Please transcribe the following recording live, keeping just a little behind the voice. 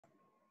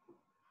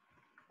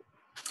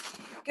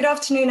Good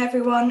afternoon,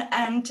 everyone,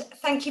 and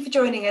thank you for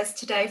joining us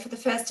today for the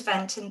first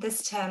event in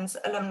this term's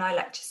Alumni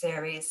Lecture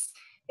Series.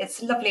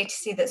 It's lovely to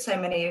see that so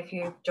many of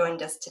you have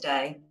joined us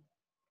today.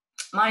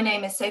 My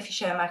name is Sophie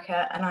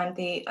Schumacher, and I'm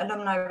the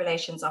Alumni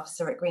Relations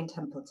Officer at Green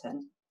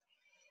Templeton.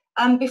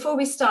 Before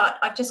we start,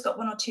 I've just got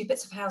one or two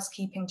bits of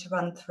housekeeping to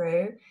run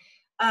through.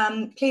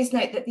 Please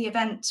note that the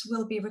event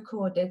will be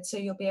recorded, so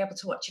you'll be able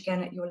to watch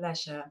again at your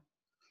leisure.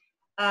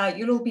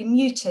 You'll all be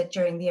muted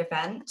during the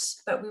event,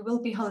 but we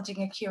will be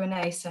holding a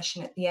Q&A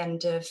session at the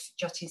end of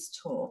Jyoti's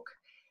talk.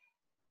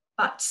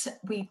 But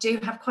we do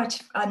have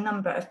quite a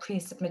number of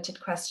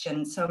pre-submitted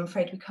questions, so I'm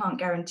afraid we can't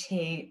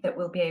guarantee that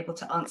we'll be able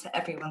to answer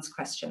everyone's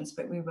questions,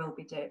 but we will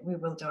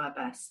do our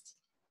best.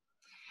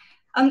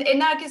 It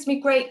now gives me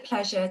great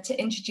pleasure to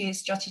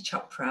introduce Jyoti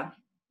Chopra.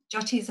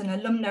 Jyoti is an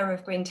alumna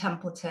of Green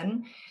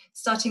Templeton,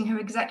 starting her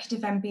executive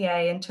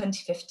MBA in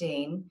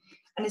 2015,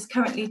 and is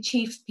currently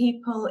Chief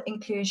People,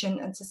 Inclusion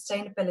and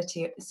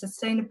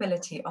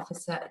Sustainability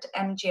Officer at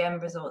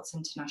MGM Resorts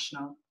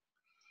International.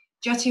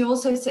 Jyoti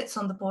also sits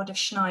on the board of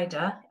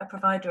Schneider, a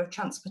provider of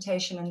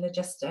transportation and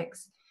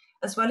logistics,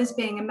 as well as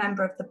being a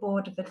member of the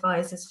board of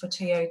advisors for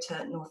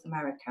Toyota North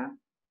America.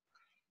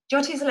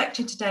 Jyoti's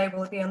lecture today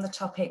will be on the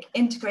topic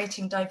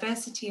Integrating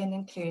Diversity and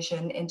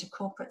Inclusion into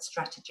Corporate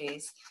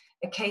Strategies,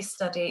 a case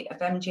study of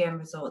MGM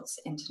Resorts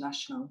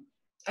International.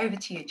 Over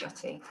to you,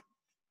 Jyoti.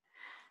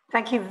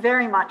 Thank you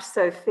very much,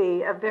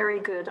 Sophie. A very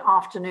good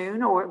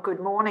afternoon or good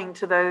morning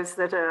to those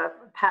that are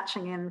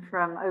patching in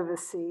from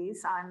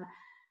overseas. I'm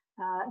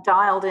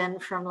dialed in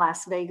from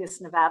Las Vegas,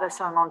 Nevada,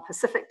 so I'm on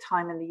Pacific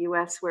time in the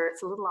US where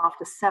it's a little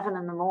after 7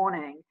 in the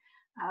morning.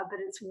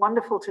 But it's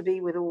wonderful to be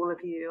with all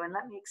of you. And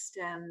let me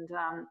extend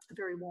a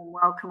very warm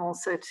welcome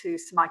also to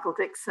Sir Michael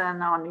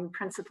Dixon, our new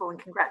principal, and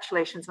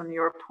congratulations on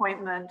your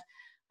appointment.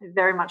 I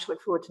very much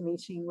look forward to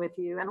meeting with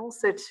you, and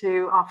also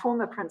to our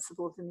former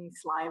principal,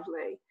 Denise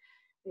Lively.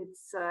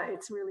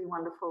 It's really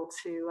wonderful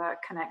to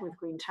connect with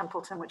Green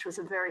Templeton, which was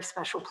a very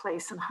special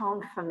place and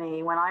home for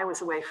me when I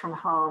was away from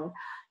home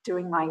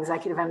doing my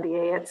executive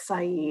MBA at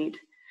Said.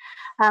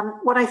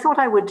 What I thought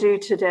I would do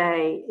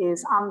today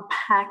is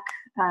unpack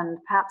and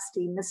perhaps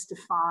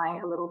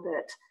demystify a little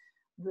bit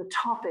the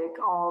topic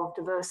of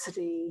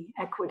diversity,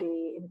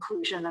 equity,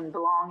 inclusion, and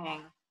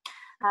belonging.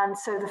 And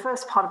so the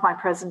first part of my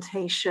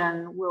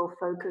presentation will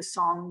focus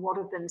on what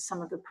have been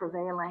some of the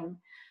prevailing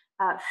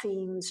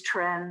themes,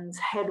 trends,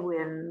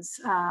 headwinds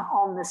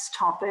on this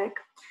topic.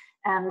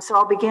 And so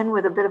I'll begin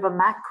with a bit of a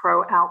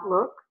macro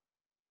outlook.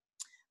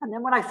 And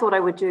then what I thought I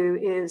would do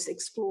is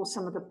explore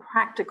some of the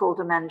practical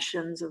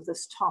dimensions of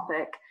this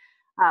topic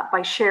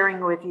by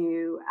sharing with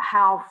you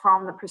how,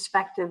 from the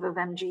perspective of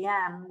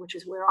MGM, which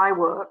is where I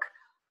work,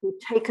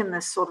 we've taken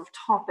this sort of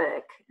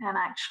topic and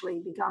actually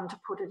begun to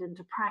put it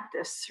into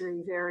practice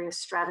through various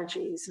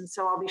strategies. And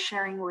so I'll be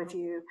sharing with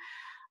you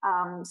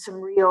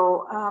some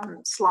real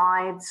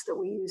slides that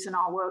we use in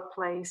our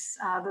workplace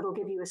that'll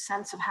give you a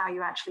sense of how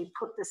you actually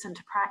put this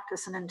into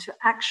practice and into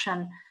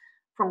action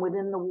from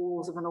within the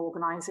walls of an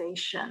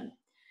organization.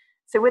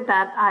 So with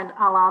that,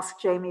 I'll ask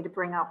Jamie to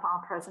bring up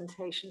our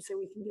presentation so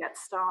we can get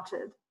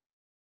started.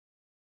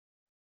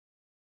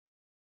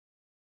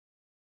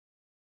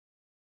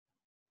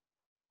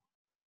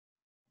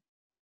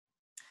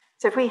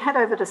 So if we head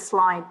over to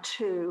slide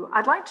 2,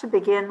 I'd like to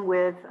begin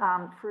with,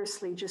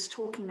 firstly, just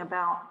talking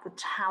about the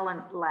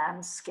talent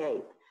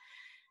landscape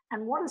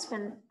and what has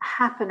been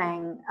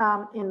happening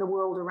in the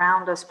world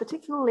around us,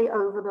 particularly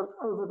over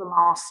the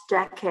last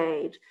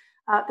decade.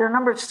 There are a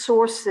number of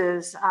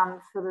sources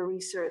for the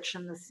research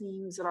and the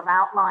themes that I've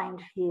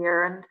outlined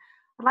here, and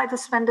I'd like to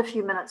spend a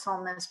few minutes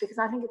on this because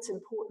I think it's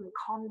important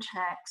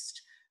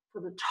context for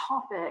the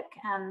topic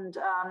and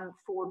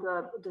for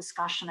the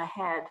discussion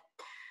ahead.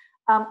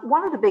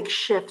 One of the big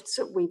shifts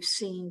that we've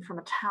seen from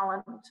a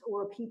talent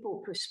or a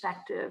people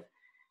perspective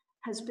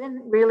has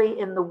been really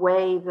in the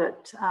way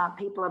that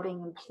people are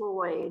being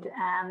employed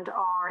and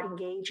are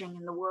engaging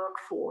in the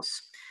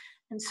workforce.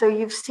 And so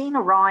you've seen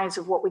a rise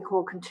of what we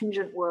call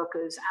contingent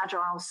workers,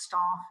 agile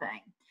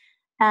staffing,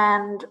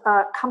 and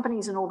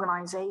companies and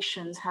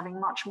organizations having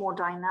much more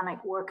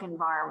dynamic work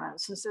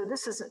environments. And so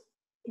this has,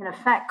 in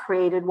effect,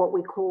 created what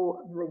we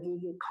call the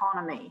gig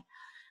economy,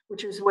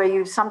 which is where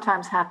you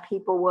sometimes have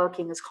people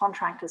working as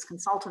contractors,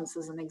 consultants,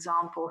 as an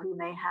example, who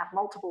may have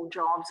multiple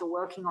jobs or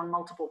working on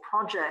multiple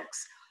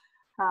projects,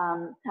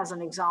 as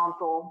an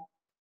example.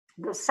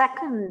 The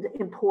second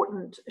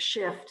important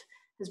shift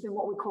has been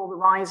what we call the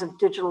rise of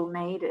digital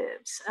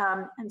natives.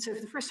 And so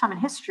for the first time in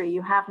history,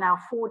 you have now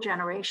 4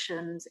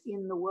 generations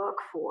in the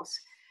workforce.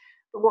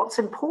 But what's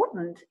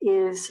important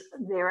is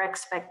their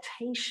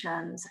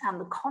expectations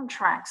and the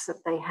contracts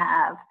that they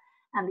have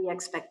and the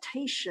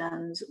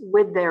expectations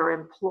with their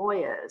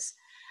employers.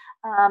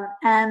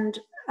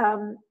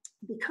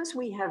 Because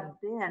we have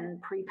been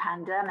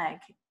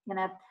pre-pandemic in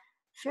a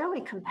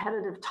fairly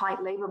competitive,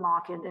 tight labor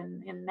market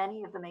in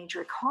many of the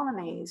major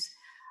economies,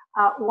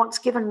 what's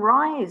given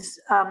rise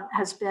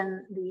has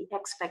been the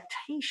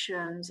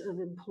expectations of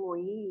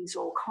employees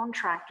or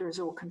contractors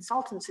or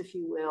consultants, if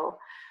you will,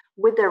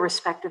 with their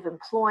respective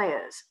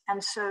employers.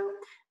 And so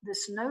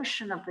this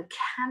notion of the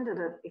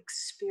candidate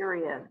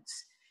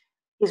experience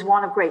is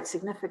one of great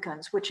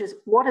significance, which is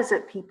what is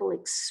it people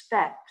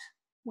expect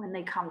when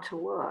they come to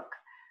work,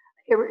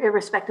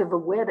 irrespective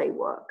of where they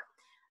work.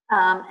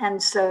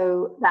 And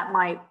so that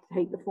might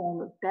take the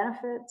form of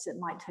benefits, it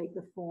might take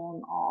the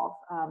form of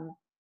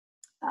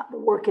the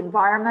work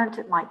environment,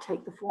 it might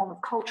take the form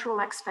of cultural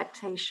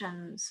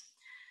expectations,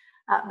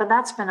 but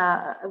that's been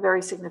a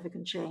very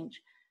significant change.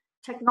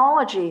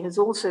 Technology has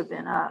also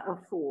been a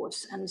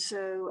force, and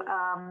so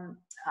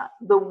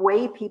the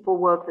way people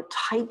work, the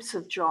types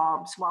of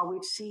jobs, while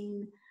we've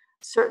seen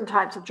certain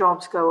types of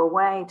jobs go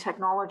away,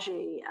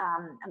 technology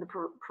and the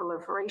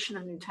proliferation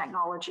of new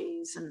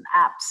technologies and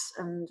apps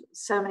and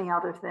so many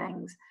other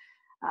things,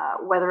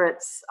 whether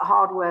it's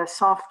hardware,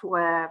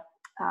 software,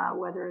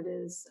 whether it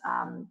is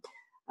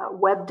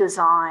web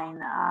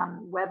design,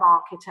 web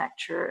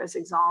architecture as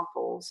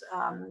examples,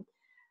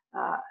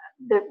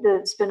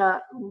 there's been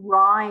a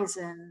rise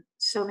in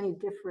so many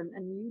different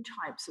and new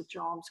types of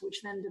jobs,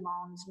 which then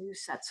demands new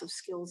sets of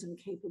skills and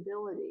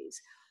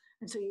capabilities.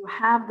 And so you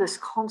have this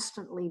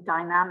constantly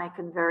dynamic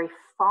and very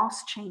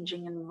fast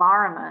changing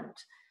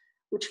environment,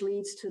 which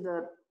leads to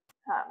the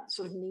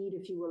sort of need,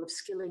 if you will, of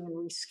skilling and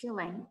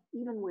reskilling,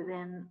 even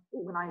within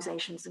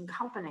organizations and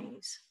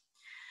companies.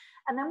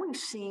 And then we've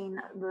seen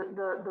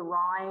the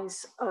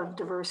rise of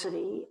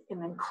diversity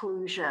and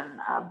inclusion,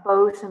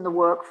 both in the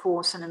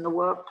workforce and in the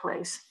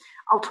workplace.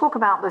 I'll talk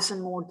about this in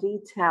more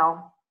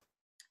detail,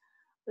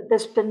 but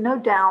there's been no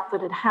doubt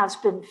that it has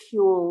been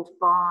fueled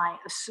by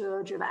a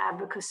surge of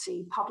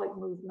advocacy, public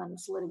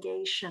movements,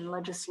 litigation,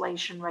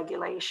 legislation,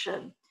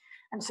 regulation.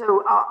 And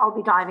so I'll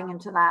be diving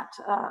into that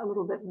a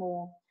little bit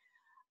more.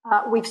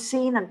 We've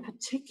seen, and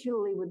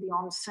particularly with the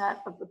onset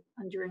of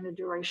and during the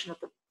duration of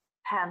the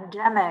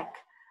pandemic,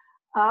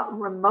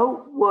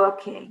 remote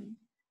working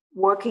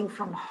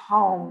from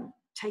home,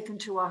 taken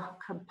to a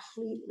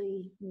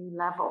completely new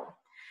level.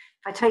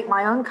 If I take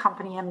my own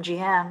company,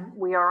 MGM,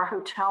 we are a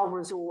hotel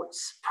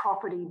resorts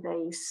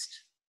property-based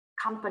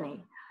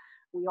company.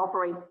 We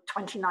operate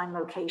 29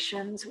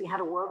 locations. We had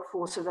a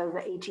workforce of over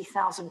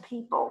 80,000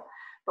 people,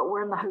 but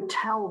we're in the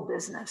hotel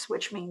business,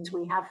 which means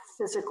we have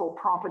physical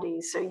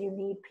properties. So you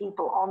need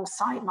people on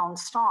site and on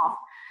staff.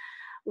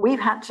 We've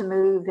had to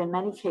move in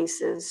many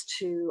cases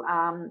to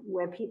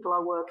where people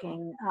are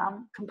working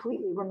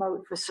completely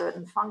remote for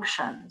certain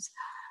functions.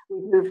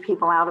 We've moved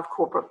people out of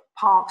corporate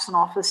parks and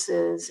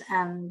offices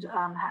and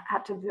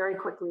had to very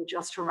quickly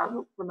adjust to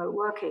remote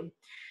working.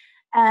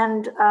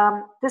 And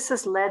this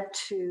has led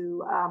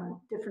to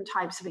different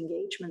types of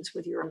engagements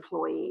with your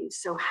employees.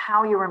 So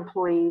how your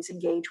employees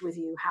engage with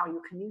you, how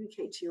you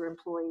communicate to your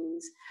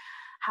employees,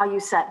 how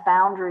you set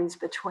boundaries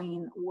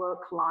between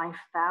work-life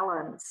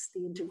balance,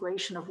 the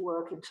integration of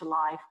work into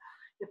life.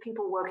 If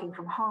people working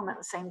from home at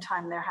the same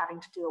time, they're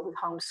having to deal with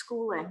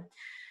homeschooling.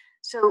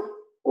 So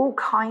all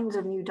kinds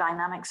of new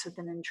dynamics have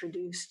been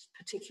introduced,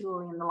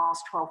 particularly in the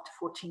last 12 to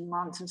 14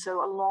 months. And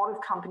so a lot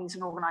of companies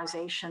and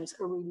organizations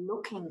are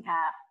relooking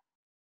at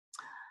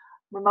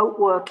remote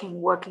working,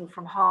 working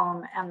from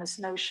home, and this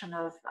notion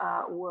of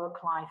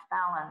work-life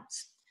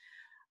balance.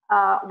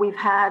 We've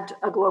had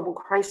a global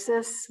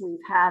crisis, we've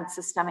had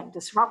systemic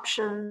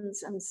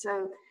disruptions, and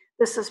so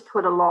this has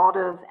put a lot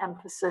of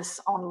emphasis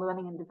on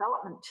learning and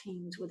development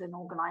teams within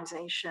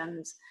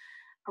organizations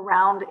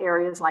around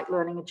areas like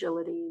learning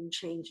agility and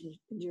change and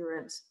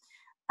endurance.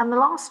 And the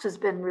last has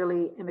been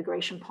really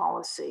immigration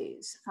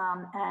policies.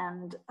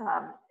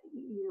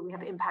 We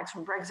have impacts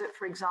from Brexit,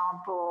 for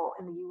example.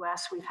 In the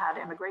US, we've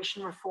had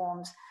immigration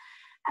reforms.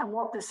 And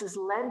what this has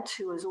led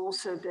to has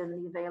also been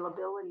the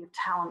availability of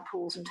talent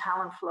pools and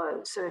talent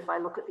flows. So if I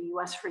look at the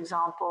US, for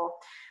example,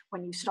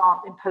 when you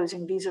start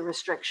imposing visa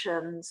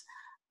restrictions,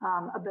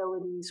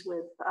 abilities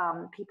with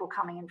people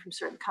coming in from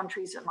certain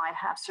countries that might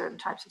have certain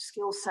types of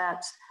skill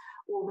sets,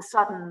 all of a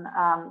sudden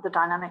the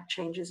dynamic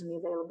changes and the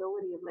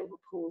availability of labor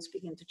pools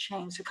begin to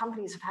change. So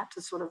companies have had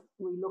to sort of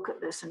relook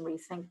at this and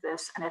rethink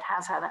this, and it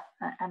has had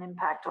an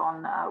impact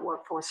on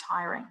workforce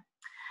hiring.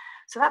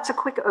 So that's a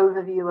quick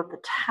overview of the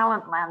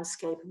talent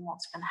landscape and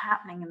what's been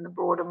happening in the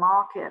broader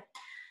market.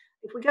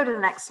 If we go to the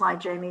next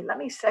slide, Jamie, let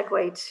me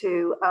segue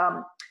to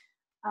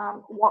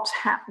what's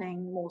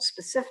happening more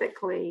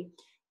specifically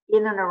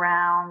in and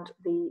around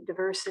the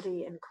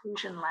diversity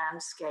inclusion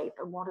landscape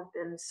and what have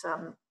been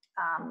some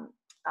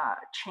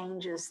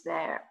changes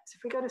there. So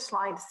if we go to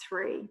slide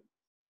 3,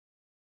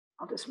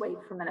 I'll just wait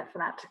for a minute for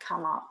that to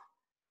come up.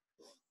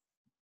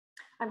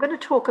 I'm going to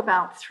talk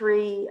about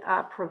 3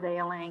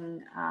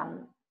 prevailing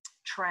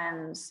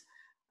trends.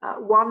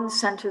 One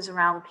centers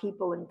around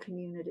people and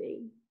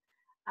community.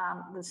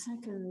 The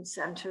second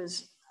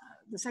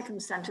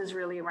centers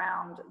really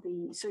around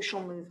the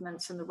social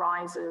movements and the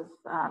rise of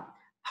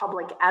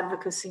public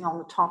advocacy on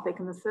the topic.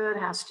 And the third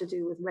has to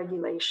do with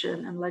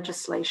regulation and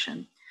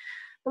legislation.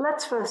 But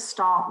let's first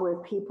start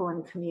with people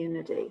and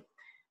community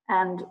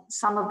and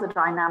some of the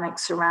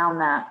dynamics around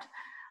that.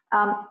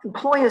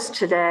 Employers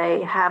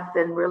today have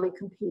been really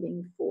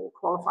competing for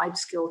qualified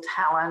skilled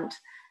talent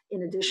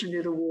in addition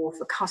to the war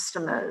for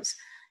customers.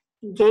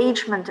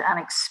 Engagement and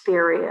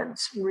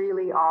experience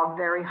really are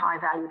very high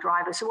value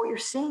drivers. So what you're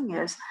seeing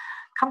is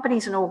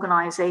companies and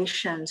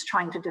organizations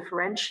trying to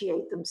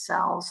differentiate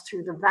themselves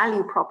through the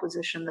value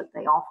proposition that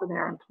they offer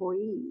their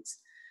employees.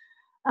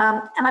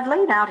 And I've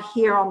laid out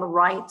here on the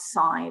right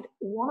side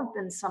what have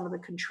been some of the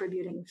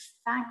contributing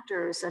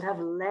factors that have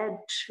led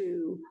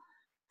to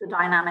the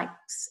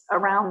dynamics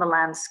around the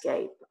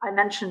landscape. I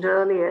mentioned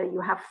earlier, you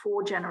have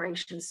 4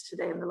 generations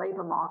today in the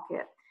labor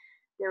market.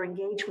 Their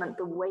engagement,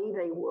 the way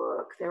they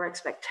work, their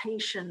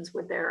expectations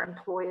with their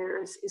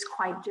employers is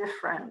quite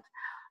different.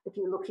 If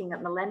you're looking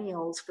at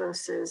millennials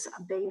versus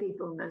baby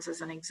boomers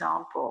as an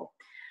example.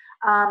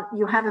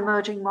 You have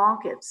emerging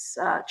markets,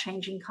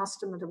 changing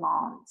customer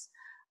demands.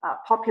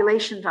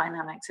 Population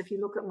dynamics. If you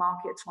look at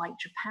markets like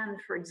Japan,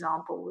 for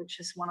example, which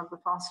is one of the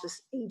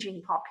fastest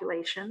aging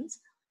populations,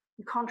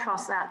 you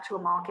contrast that to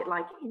a market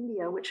like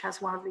India, which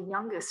has one of the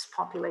youngest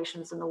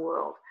populations in the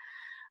world.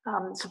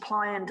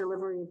 Supply and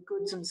delivery of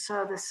goods and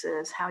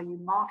services, how you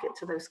market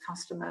to those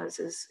customers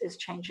is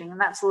changing. And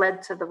that's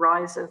led to the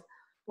rise of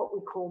what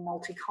we call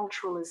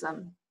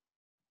multiculturalism.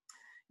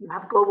 You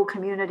have global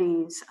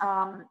communities,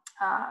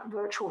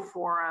 virtual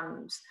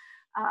forums,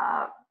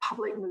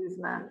 public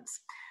movements.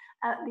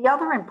 The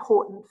other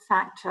important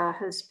factor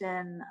has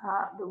been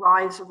the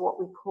rise of what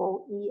we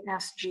call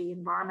ESG,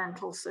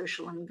 environmental,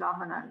 social, and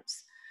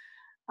governance.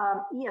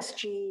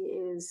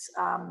 ESG is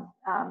on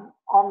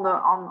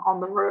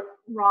the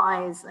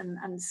rise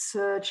and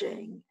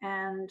surging.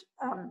 And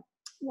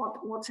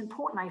what's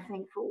important, I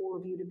think, for all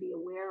of you to be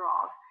aware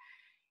of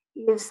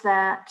is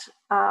that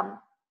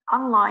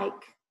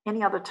unlike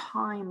any other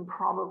time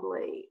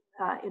probably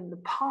in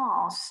the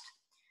past,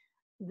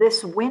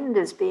 this wind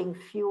is being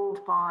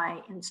fueled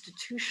by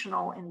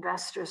institutional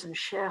investors and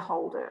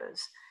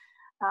shareholders.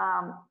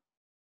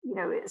 You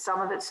know,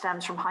 some of it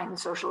stems from heightened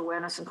social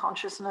awareness and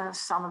consciousness.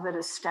 Some of it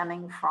is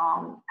stemming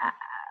from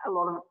a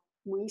lot of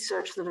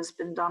research that has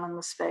been done in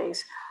the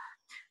space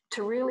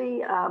to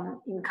really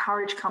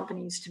encourage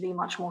companies to be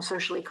much more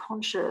socially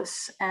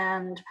conscious.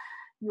 And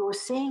you're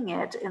seeing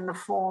it in the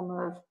form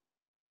of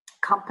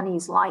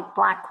companies like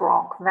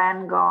BlackRock,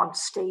 Vanguard,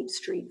 State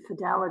Street,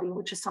 Fidelity,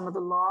 which are some of the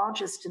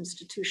largest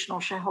institutional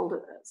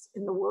shareholders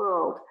in the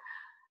world,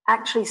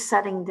 actually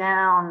setting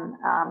down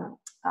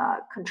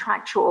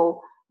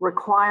contractual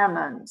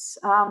requirements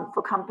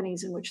for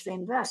companies in which they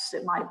invest.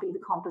 It might be the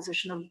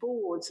composition of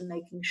boards and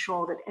making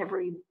sure that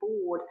every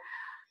board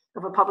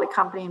of a public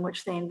company in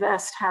which they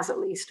invest has at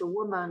least a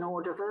woman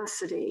or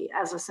diversity,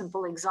 as a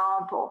simple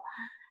example.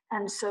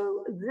 And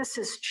so this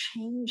is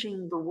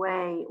changing the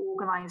way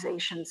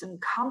organizations and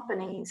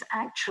companies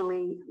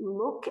actually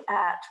look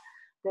at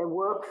their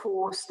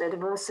workforce, their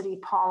diversity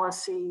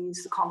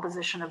policies, the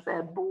composition of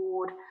their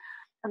board.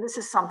 And this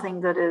is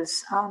something that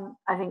is,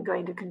 I think,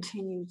 going to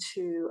continue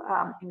to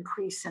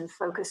increase in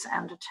focus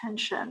and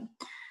attention.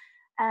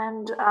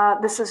 And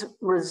this is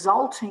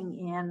resulting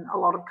in a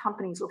lot of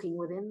companies looking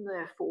within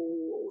their 4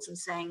 walls and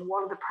saying,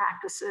 what are the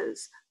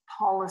practices,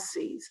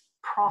 policies,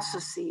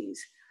 processes,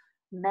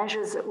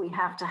 measures that we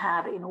have to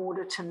have in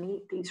order to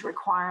meet these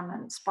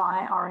requirements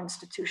by our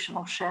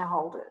institutional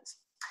shareholders.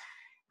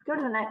 Go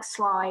to the next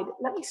slide.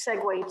 Let me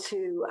segue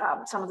to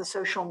some of the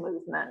social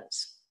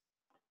movements.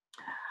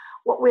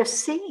 What we're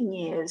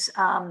seeing is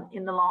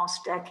in the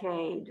last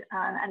decade,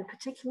 and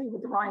particularly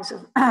with the rise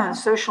of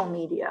social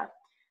media,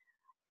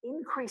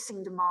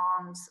 increasing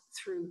demands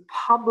through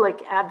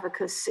public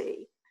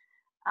advocacy,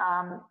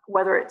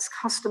 whether it's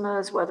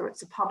customers, whether it's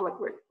the public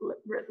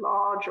writ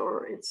large,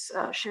 or it's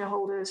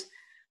shareholders,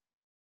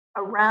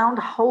 around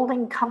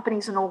holding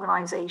companies and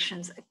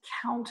organizations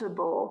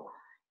accountable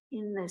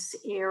in this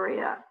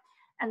area.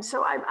 And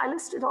so I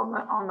listed on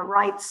the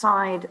right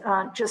side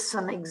just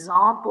some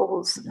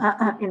examples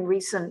in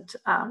recent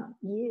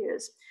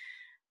years.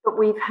 But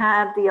we've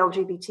had the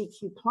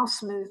LGBTQ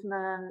plus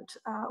movement.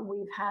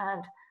 We've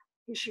had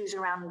issues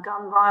around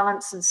gun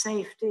violence and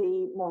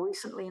safety. More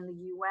recently in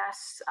the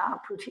US,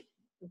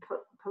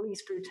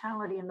 police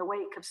brutality in the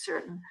wake of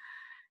certain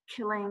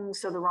killings.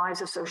 So the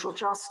rise of social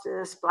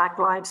justice, Black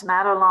Lives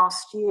Matter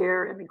last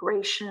year,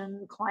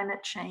 immigration,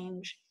 climate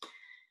change.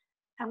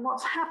 And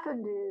what's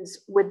happened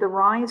is, with the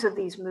rise of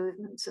these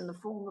movements in the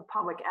form of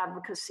public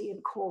advocacy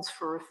and calls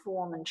for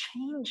reform and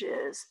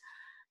changes,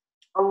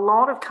 a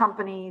lot of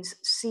companies,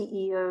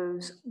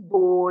 CEOs,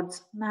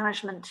 boards,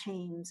 management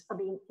teams are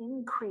being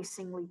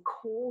increasingly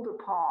called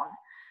upon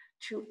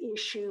to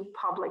issue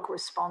public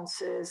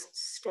responses,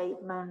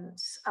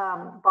 statements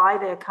by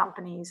their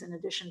companies in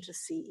addition to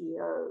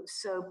CEOs.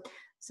 So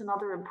it's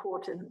another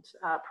important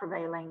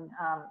prevailing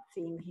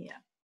theme here.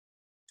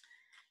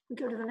 We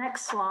go to the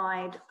next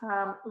slide.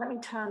 Let me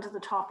turn to the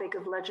topic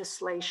of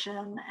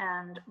legislation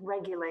and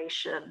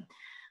regulation,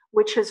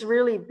 which has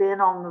really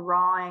been on the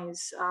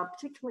rise,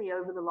 particularly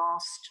over the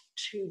last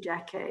 2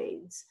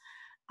 decades.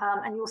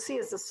 And you'll see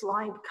as the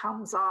slide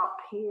comes up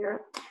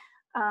here,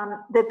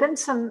 there have been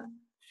some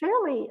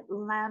fairly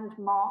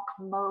landmark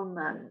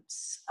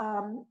moments.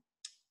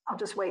 I'll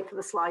just wait for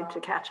the slide to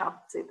catch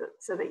up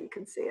so that you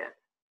can see it.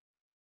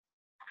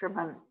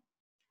 acronym.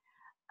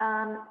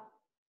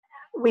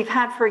 We've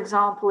had, for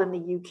example, in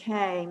the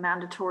UK,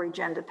 mandatory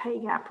gender pay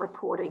gap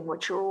reporting,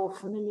 which you're all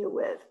familiar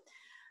with.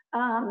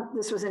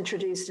 This was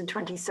introduced in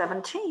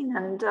 2017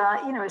 and,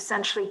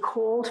 essentially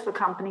called for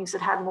companies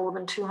that had more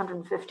than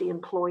 250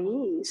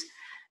 employees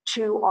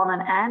to, on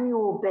an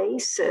annual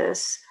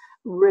basis,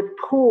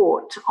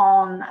 report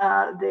on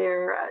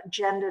their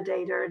gender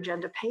data and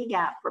gender pay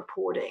gap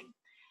reporting.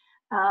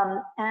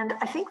 And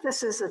I think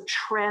this is a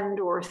trend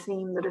or a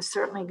theme that is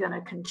certainly going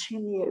to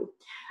continue.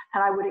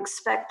 And I would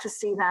expect to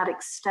see that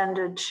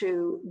extended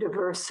to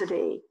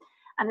diversity.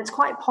 And it's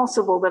quite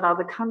possible that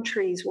other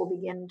countries will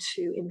begin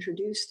to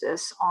introduce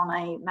this on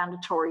a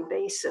mandatory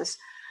basis.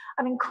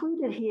 I've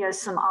included here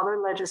some other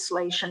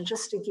legislation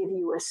just to give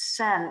you a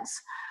sense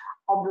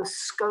of the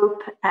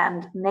scope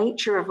and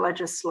nature of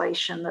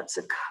legislation that's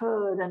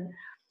occurred. And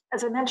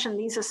as I mentioned,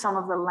 these are some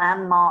of the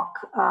landmark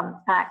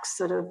acts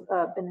that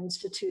have been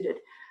instituted.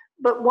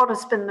 But what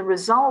has been the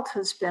result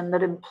has been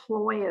that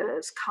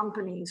employers,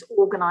 companies,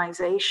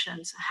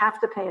 organizations have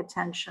to pay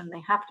attention,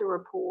 they have to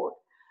report,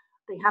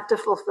 they have to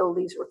fulfill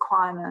these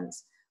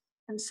requirements.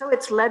 And so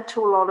it's led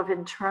to a lot of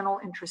internal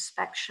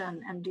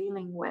introspection and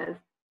dealing with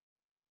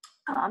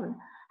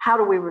how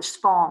do we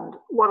respond?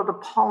 What are the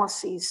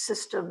policies,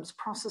 systems,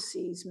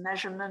 processes,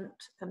 measurement,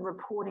 and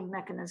reporting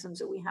mechanisms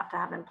that we have to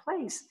have in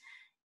place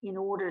in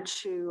order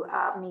to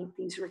meet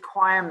these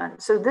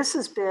requirements? So this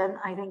has been,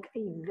 I think,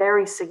 a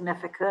very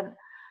significant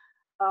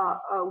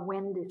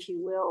wind, if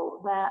you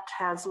will, that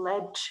has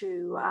led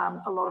to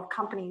a lot of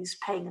companies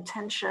paying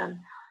attention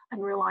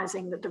and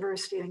realizing that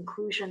diversity and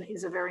inclusion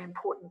is a very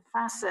important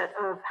facet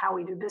of how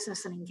we do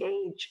business and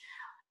engage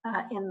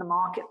in the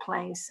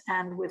marketplace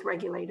and with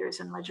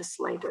regulators and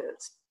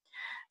legislators.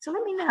 So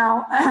let me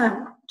now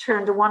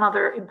turn to one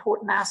other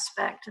important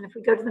aspect. And if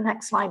we go to the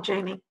next slide,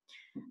 Jamie,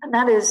 and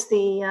that is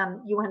the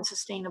UN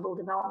Sustainable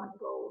Development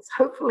Goals.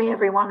 Hopefully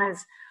everyone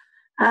is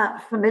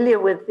familiar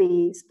with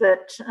these,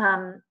 but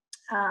the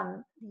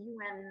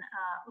UN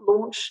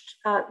launched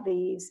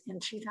these in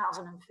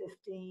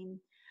 2015.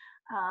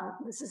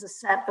 This is a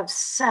set of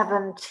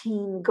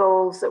 17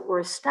 goals that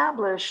were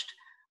established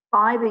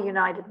by the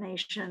United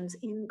Nations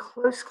in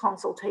close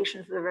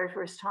consultation for the very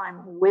first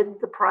time with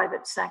the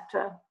private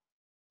sector.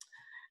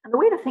 And the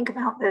way to think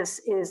about this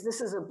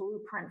is a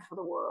blueprint for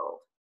the world.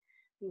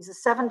 These are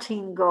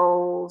 17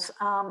 goals,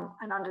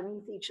 and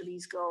underneath each of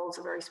these goals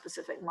are very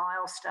specific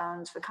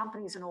milestones for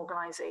companies and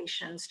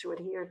organizations to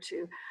adhere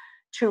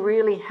to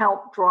really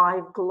help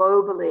drive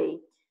globally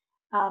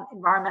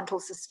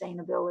environmental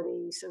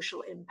sustainability,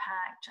 social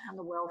impact, and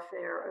the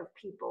welfare of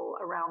people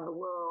around the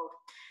world.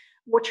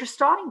 What you're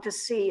starting to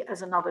see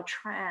as another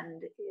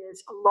trend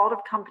is a lot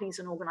of companies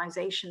and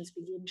organizations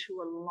begin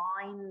to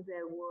align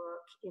their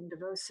work in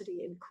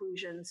diversity,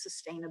 inclusion,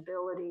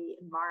 sustainability,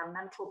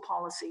 environmental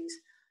policies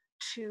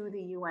to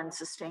the UN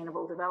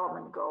Sustainable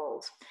Development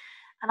Goals.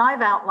 And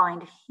I've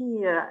outlined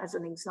here as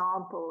an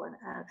example and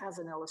as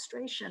an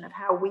illustration of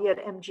how we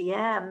at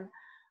MGM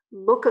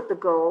look at the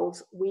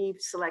goals. We've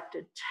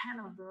selected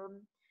 10 of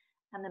them.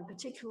 And then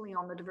particularly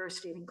on the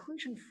diversity and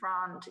inclusion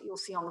front, you'll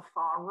see on the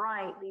far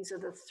right, these are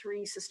the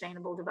 3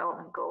 sustainable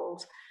development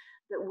goals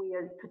that we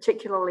are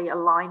particularly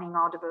aligning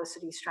our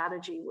diversity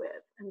strategy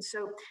with. And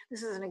so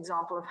this is an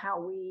example of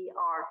how we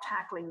are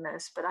tackling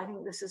this, but I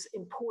think this is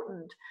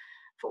important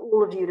for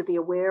all of you to be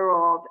aware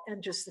of,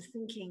 and just the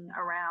thinking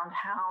around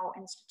how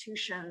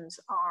institutions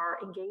are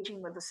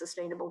engaging with the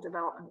sustainable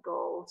development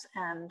goals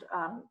and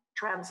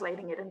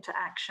translating it into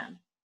action.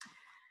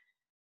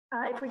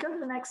 If we go to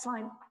the next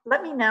slide,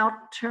 let me now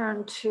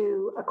turn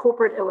to a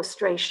corporate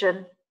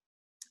illustration.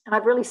 And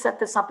I've really set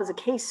this up as a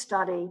case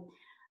study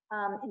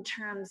in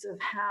terms of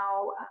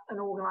how an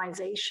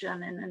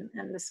organization, and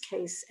in this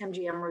case,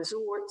 MGM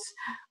Resorts,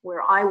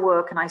 where I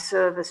work and I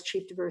serve as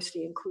Chief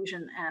Diversity,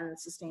 Inclusion, and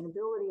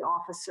Sustainability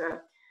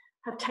Officer,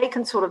 have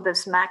taken sort of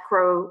this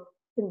macro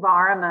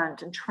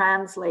environment and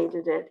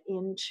translated it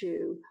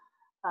into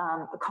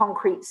a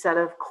concrete set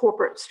of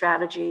corporate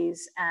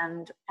strategies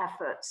and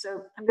efforts.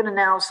 So I'm going to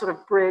now sort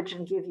of bridge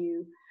and give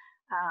you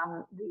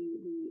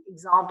the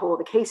example or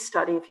the case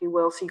study, if you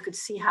will, so you could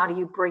see how do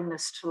you bring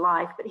this to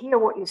life. But here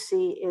what you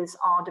see is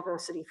our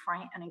diversity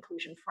and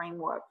inclusion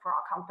framework for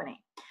our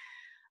company.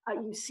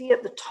 You see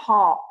at the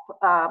top,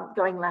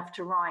 going left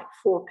to right,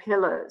 4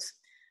 pillars.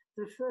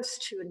 The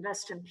first 2,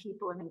 invest in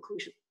people and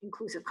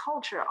inclusive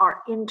culture,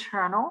 are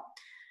internal.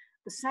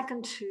 The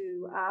second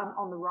 2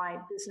 on the right,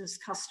 business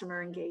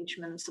customer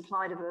engagement,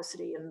 supply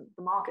diversity, and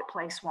the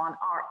marketplace one,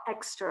 are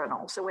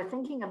external. So we're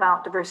thinking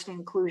about diversity and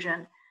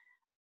inclusion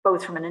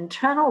both from an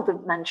internal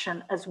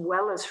dimension as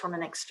well as from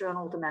an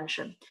external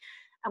dimension.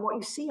 And what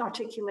you see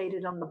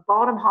articulated on the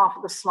bottom half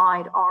of the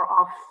slide are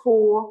our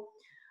 4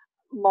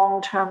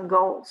 long-term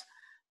goals.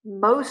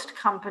 Most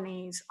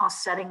companies are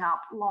setting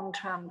up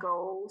long-term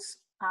goals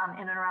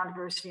in and around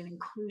diversity and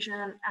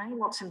inclusion. I think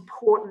what's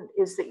important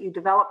is that you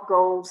develop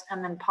goals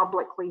and then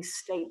publicly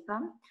state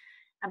them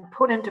and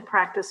put into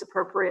practice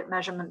appropriate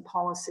measurement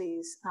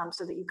policies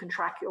so that you can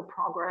track your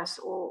progress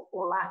or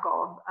lack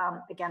of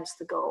against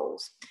the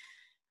goals.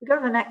 We go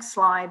to the next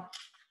slide.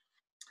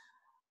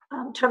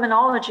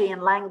 Terminology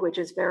and language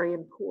is very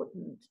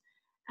important.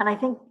 And I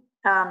think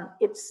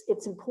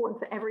it's important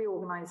for every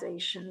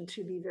organization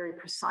to be very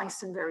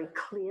precise and very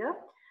clear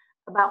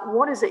about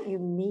what is it you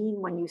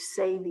mean when you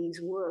say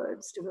these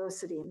words: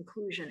 diversity,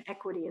 inclusion,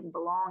 equity, and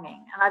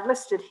belonging. And I've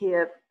listed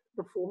here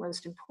the four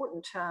most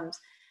important terms.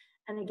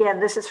 And again,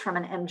 this is from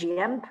an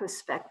MGM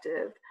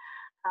perspective,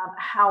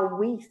 how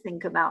we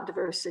think about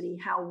diversity,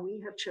 how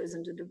we have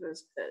chosen to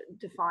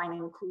define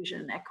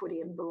inclusion,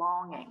 equity, and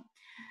belonging.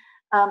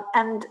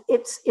 And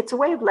it's a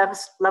way of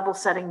level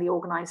setting the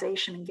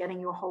organization and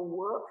getting your whole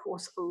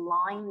workforce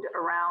aligned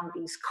around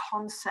these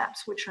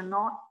concepts, which are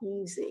not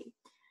easy.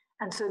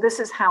 And so this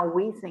is how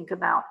we think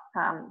about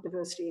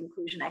diversity,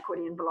 inclusion,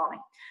 equity, and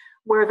belonging.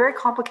 We're a very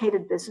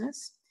complicated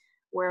business.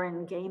 We're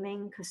in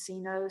gaming,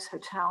 casinos,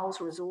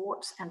 hotels,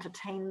 resorts,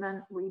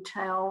 entertainment,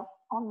 retail,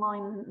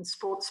 online and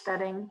sports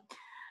betting.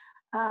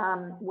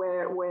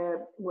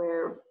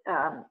 We're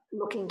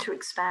looking to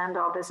expand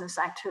our business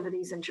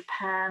activities in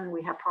Japan.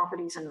 We have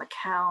properties in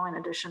Macau, in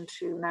addition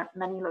to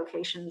many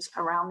locations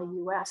around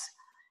the US.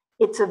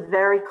 It's a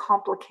very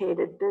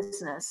complicated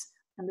business,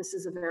 and this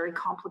is a very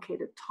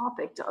complicated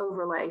topic to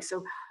overlay.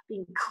 So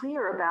being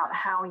clear about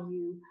how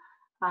you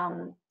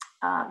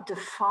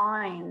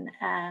define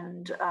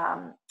and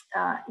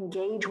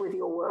engage with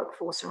your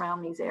workforce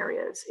around these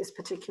areas is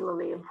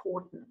particularly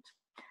important.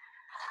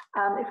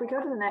 If we go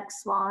to the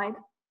next slide,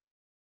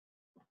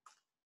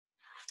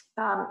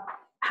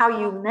 how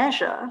you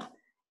measure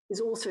is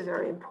also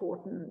very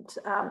important.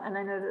 And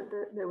I know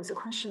that there was a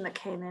question that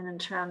came in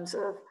terms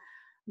of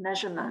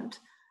measurement.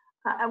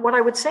 And what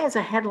I would say as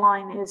a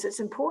headline is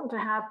it's important to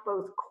have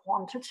both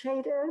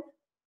quantitative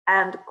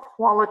and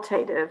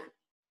qualitative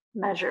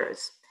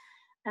measures.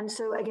 And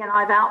so again,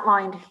 I've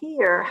outlined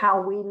here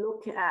how we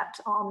look at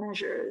our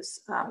measures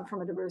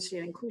from a diversity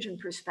and inclusion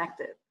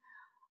perspective.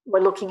 We're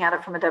looking at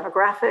it from a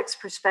demographics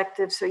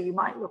perspective. So you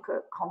might look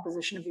at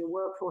composition of your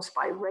workforce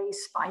by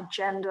race, by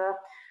gender,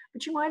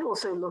 but you might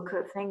also look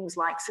at things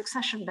like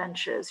succession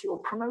benches, your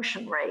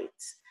promotion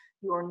rates,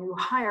 your new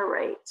hire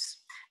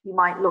rates. You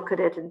might look at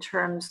it in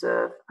terms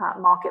of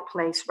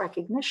marketplace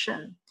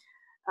recognition.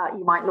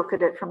 You might look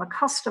at it from a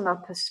customer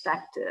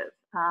perspective,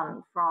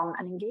 from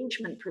an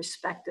engagement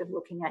perspective,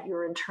 looking at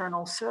your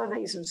internal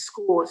surveys and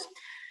scores.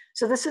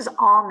 So this is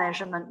our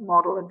measurement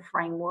model and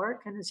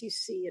framework. And as you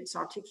see, it's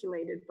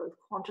articulated both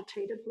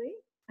quantitatively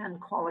and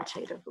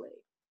qualitatively.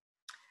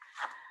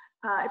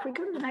 If we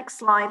go to the next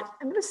slide,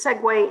 I'm going to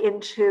segue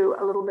into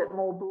a little bit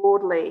more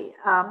broadly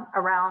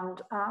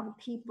around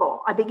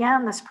people. I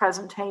began this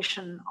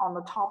presentation on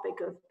the topic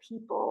of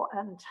people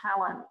and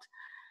talent.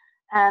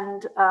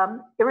 And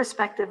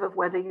irrespective of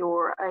whether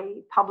you're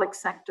a public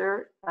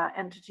sector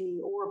entity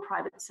or a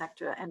private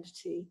sector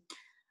entity,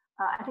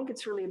 I think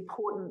it's really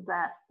important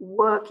that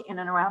work in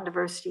and around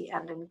diversity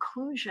and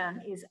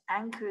inclusion is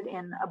anchored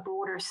in a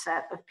broader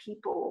set of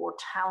people or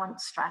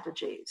talent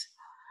strategies.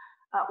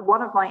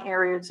 One of my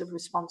areas of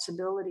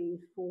responsibility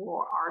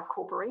for our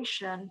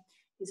corporation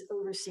is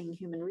overseeing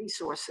human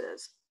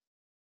resources.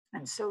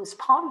 And so as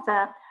part of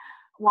that,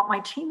 what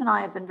my team and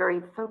I have been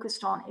very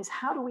focused on is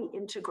how do we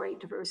integrate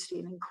diversity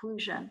and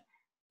inclusion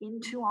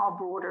into our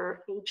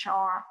broader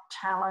HR,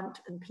 talent,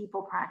 and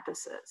people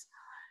practices.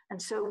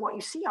 And so what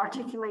you see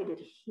articulated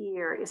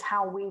here is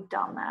how we've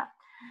done that.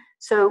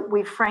 So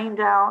we've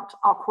framed out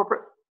our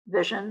corporate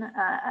vision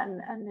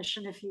and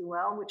mission, if you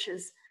will, which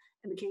is,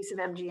 in the case of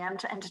MGM,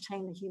 to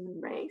entertain the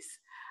human race.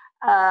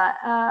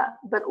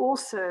 But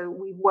also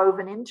we've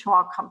woven into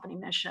our company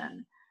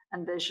mission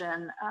and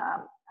vision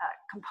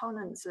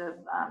components of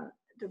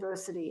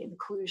diversity,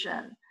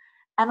 inclusion,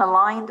 and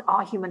aligned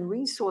our human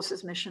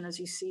resources mission, as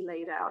you see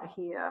laid out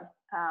here,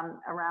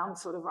 around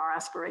sort of our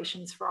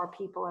aspirations for our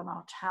people and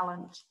our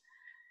talent.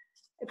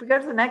 If we go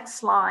to the next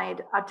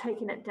slide, I've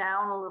taken it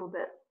down a little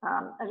bit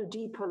at a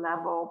deeper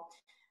level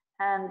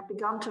and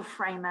begun to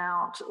frame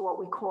out what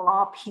we call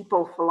our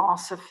people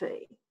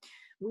philosophy.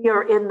 We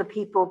are in the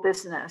people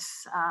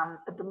business.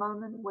 At the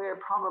moment, we're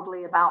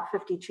probably about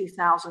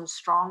 52,000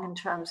 strong in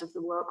terms of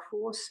the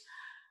workforce,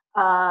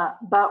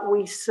 but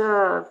we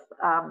serve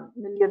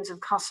millions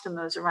of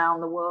customers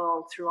around the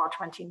world through our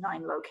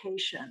 29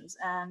 locations,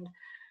 and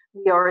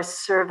we are a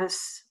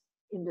service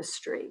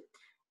industry.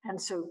 And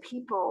so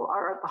people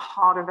are at the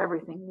heart of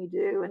everything we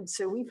do. And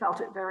so we felt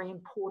it very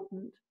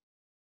important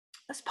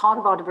as part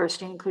of our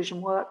diversity and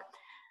inclusion work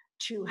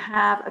to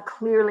have a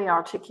clearly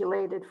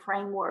articulated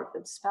framework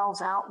that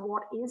spells out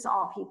what is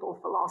our people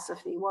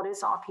philosophy, what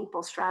is our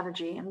people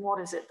strategy, and what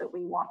is it that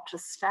we want to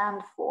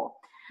stand for.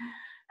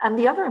 And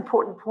the other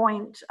important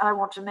point I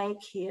want to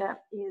make here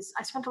is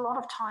I spent a lot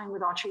of time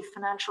with our Chief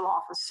Financial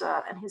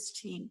Officer and his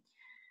team,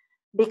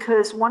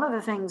 because one of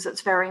the things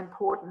that's very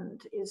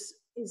important is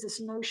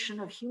this notion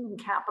of human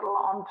capital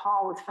on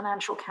par with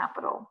financial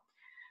capital.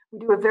 We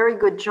do a very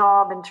good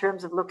job in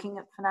terms of looking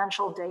at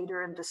financial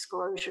data and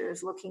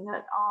disclosures, looking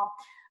at our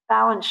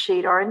balance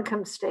sheet, our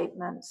income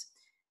statements.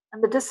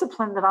 And the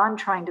discipline that I'm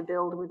trying to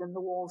build within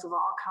the walls of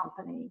our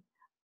company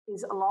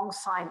is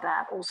alongside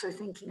that also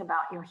thinking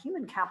about your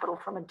human capital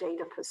from a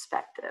data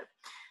perspective.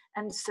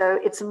 And so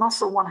it's a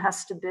muscle one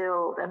has to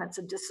build, and it's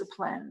a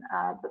discipline.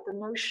 But the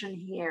notion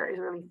here is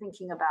really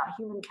thinking about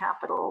human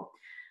capital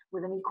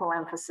with an equal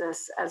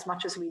emphasis as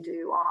much as we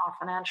do on our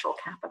financial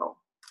capital.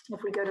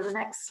 If we go to the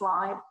next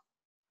slide,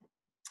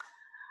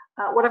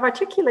 what I've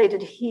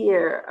articulated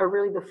here are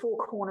really the four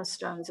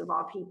cornerstones of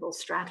our people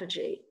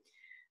strategy.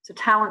 So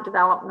talent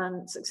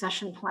development,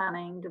 succession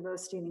planning,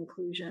 diversity and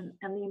inclusion,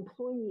 and the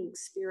employee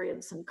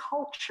experience and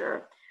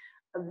culture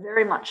are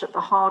very much at the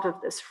heart of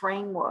this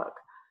framework.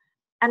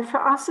 And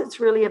for us, it's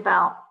really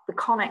about the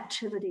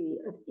connectivity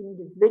of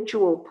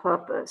individual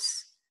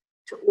purpose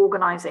to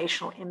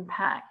organizational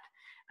impact.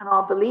 And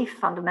our belief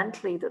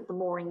fundamentally that the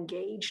more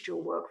engaged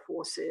your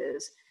workforce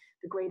is,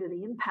 the greater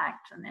the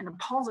impact and in a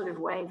positive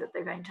way that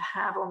they're going to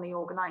have on the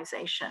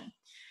organization.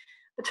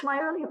 But to my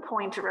earlier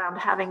point around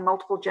having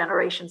multiple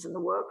generations in the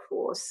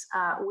workforce,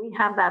 we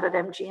have that at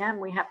MGM.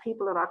 We have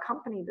people at our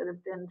company that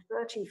have been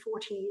 30,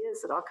 40 years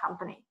at our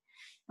company.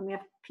 And we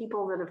have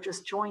people that have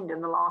just joined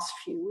in the last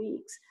few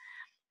weeks.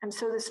 And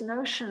so this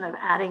notion of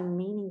adding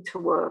meaning to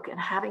work and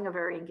having a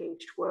very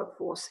engaged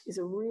workforce is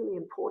a really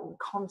important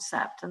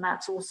concept. And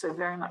that's also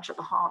very much at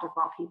the heart of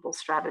our people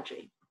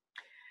strategy.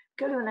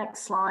 Go to the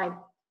next slide.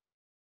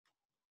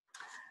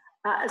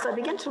 As I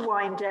begin to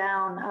wind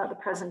down the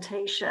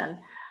presentation,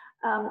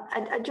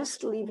 I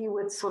just leave you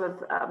with sort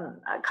of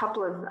a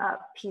couple of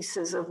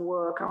pieces of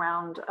work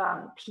around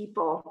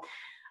people.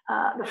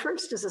 The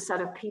first is a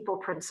set of people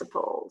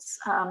principles.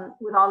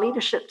 With our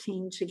leadership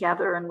team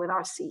together and with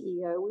our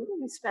CEO, we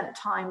really spent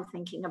time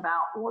thinking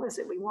about what is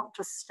it we want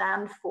to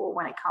stand for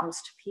when it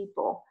comes to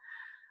people.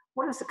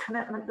 What is the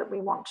commitment that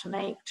we want to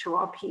make to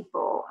our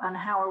people, and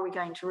how are we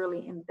going to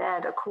really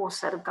embed a core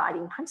set of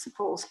guiding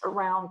principles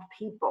around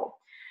people?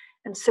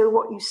 And so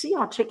what you see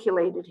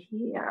articulated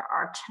here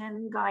are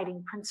 10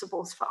 guiding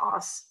principles for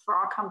us, for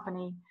our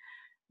company,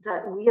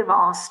 that we have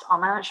asked our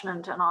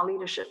management and our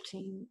leadership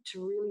team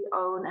to really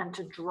own and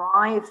to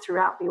drive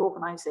throughout the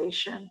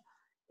organization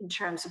in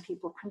terms of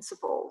people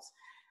principles.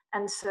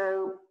 And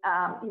so,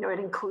 it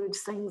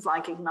includes things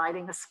like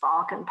igniting a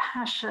spark and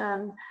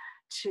passion,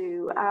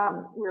 to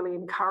really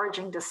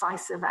encouraging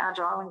decisive,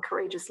 agile, and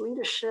courageous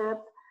leadership,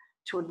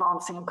 to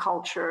advancing a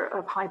culture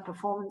of high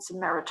performance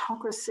and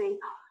meritocracy.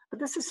 But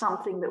this is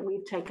something that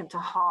we've taken to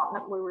heart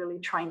and that we're really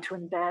trying to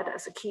embed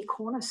as a key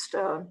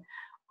cornerstone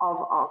of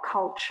our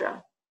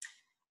culture.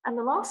 And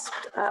the last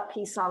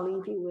piece I'll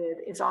leave you with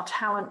is our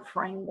talent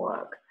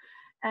framework.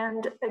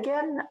 And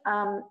again,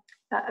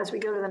 as we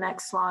go to the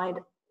next slide,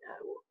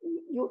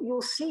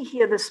 you'll see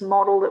here this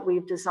model that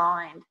we've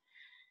designed.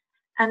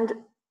 And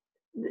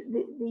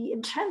the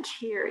intent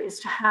here is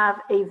to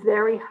have a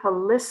very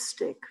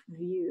holistic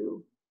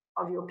view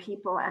of your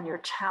people and your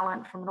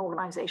talent from an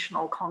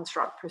organizational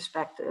construct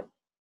perspective.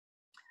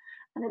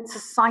 And it's a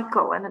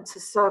cycle and it's a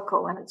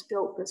circle, and it's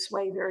built this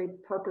way very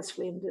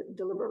purposefully and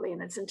deliberately,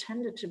 and it's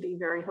intended to be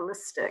very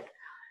holistic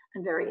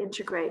and very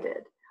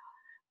integrated.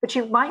 But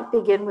you might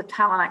begin with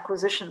talent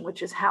acquisition,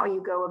 which is how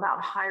you go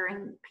about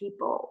hiring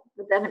people,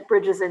 but then it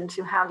bridges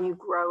into how do you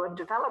grow and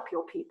develop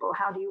your people?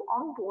 How do you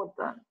onboard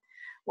them?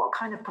 What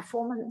kind of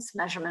performance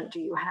measurement do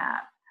you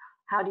have?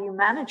 How do you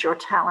manage your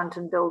talent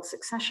and build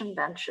succession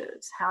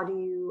benches? How do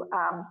you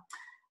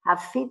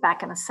have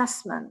feedback and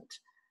assessment?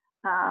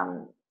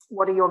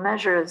 What are your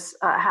measures?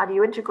 How do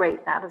you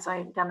integrate that, as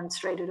I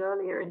demonstrated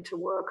earlier, into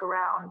work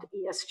around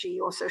ESG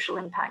or social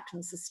impact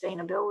and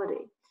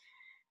sustainability?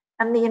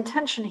 And the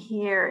intention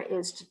here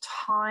is to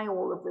tie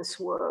all of this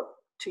work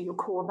to your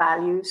core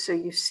values. So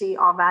you see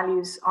our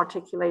values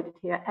articulated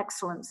here: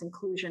 excellence,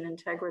 inclusion,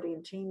 integrity,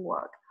 and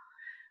teamwork.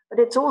 But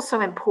it's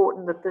also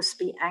important that this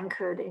be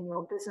anchored in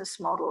your business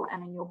model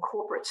and in your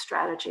corporate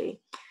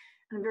strategy.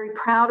 And I'm very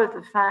proud of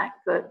the fact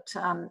that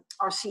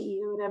our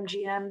CEO at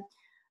MGM,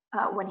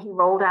 when he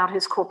rolled out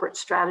his corporate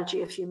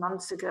strategy a few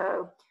months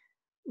ago,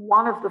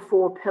 one of the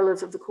 4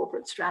 pillars of the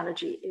corporate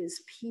strategy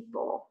is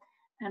people.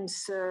 And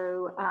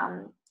so,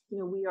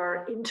 we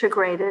are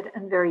integrated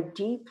and very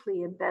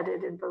deeply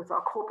embedded in both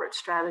our corporate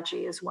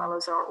strategy as well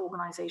as our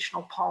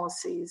organizational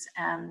policies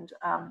and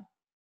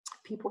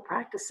people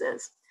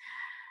practices.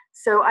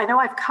 So I know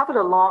I've covered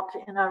a lot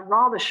in a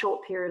rather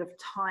short period of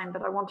time,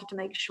 but I wanted to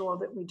make sure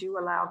that we do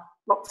allow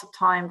lots of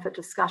time for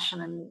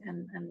discussion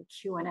and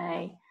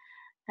Q&A.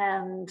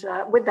 And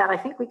with that, I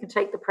think we can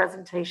take the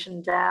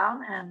presentation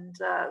down and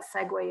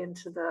segue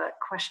into the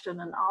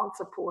question and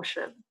answer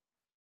portion.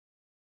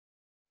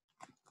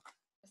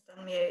 Just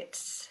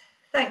unmute.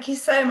 Thank you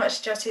so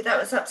much, Jyoti. That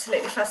was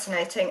absolutely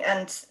fascinating,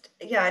 and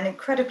yeah, an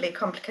incredibly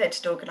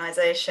complicated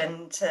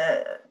organisation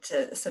to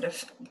sort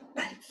of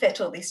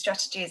fit all these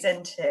strategies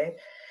into.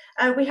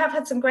 We have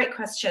had some great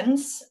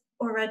questions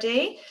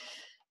already.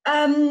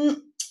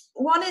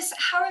 One is,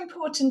 how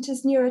important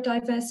is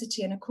neurodiversity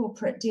in a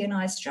corporate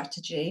D&I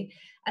strategy,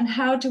 and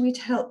how do we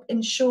help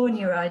ensure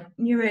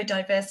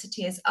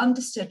neurodiversity is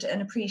understood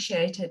and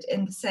appreciated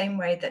in the same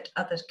way that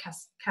other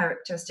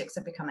characteristics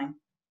are becoming?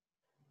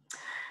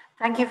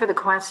 Thank you for the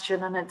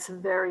question, and it's a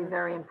very,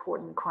 very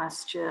important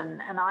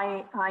question. And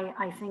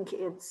I think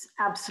it's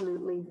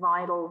absolutely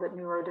vital that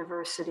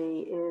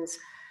neurodiversity is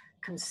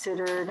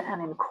considered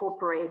and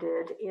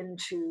incorporated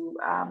into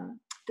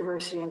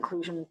diversity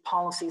inclusion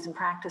policies and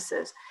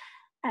practices.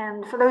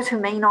 And for those who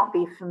may not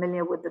be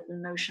familiar with the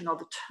notion or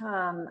the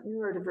term,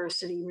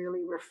 neurodiversity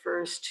really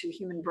refers to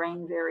human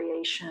brain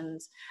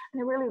variations,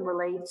 and it really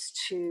relates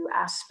to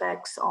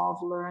aspects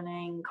of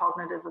learning,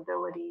 cognitive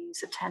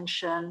abilities,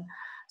 attention,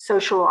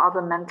 social or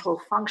other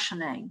mental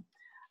functioning.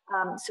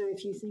 So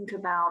if you think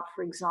about,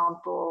 for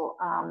example,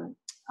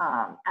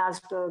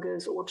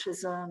 Asperger's,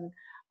 autism,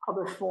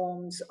 other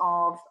forms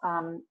of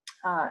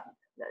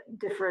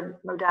different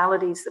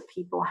modalities that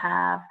people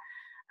have,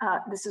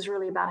 this is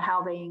really about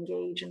how they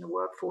engage in the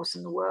workforce,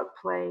 in the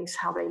workplace,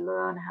 how they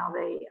learn, how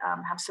they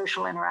have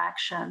social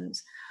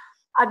interactions.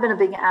 I've been a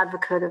big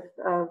advocate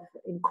of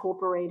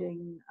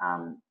incorporating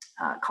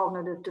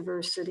cognitive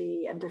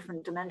diversity and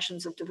different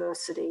dimensions of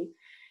diversity.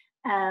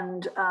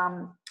 And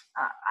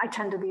I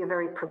tend to be a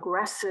very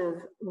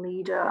progressive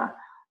leader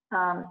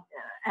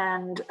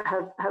and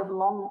have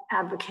long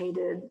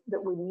advocated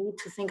that we need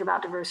to think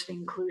about diversity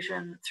and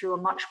inclusion through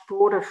a much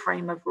broader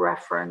frame of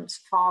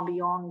reference, far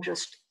beyond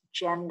just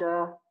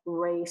gender,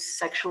 race,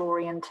 sexual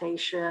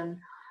orientation,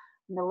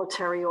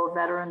 military or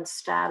veteran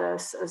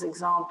status as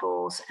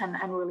examples, and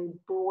really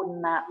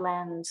broaden that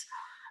lens.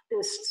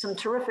 There's some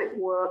terrific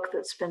work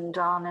that's been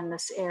done in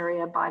this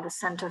area by the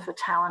Center for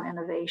Talent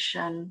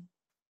Innovation.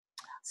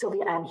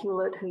 Sylvia Ann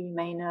Hewlett, who you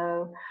may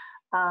know,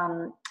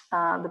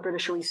 the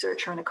British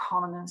researcher and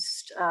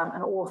economist,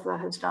 an author,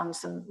 has done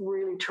some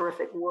really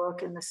terrific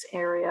work in this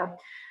area.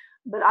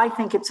 But I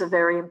think it's a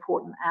very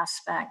important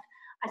aspect.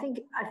 I think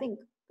the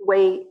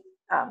way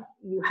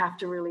you have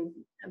to really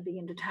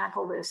begin to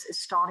tackle this is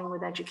starting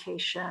with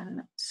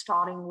education,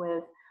 starting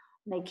with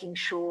making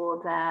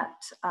sure that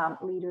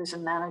leaders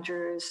and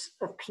managers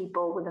of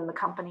people within the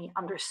company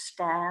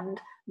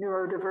understand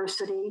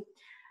neurodiversity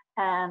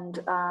and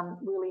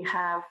really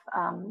have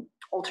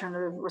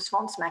alternative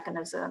response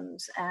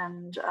mechanisms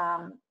and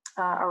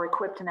are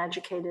equipped and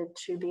educated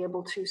to be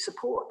able to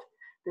support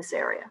this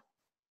area.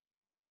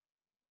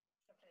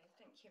 Okay,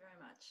 thank you very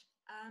much.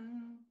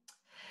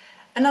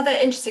 Another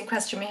interesting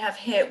question we have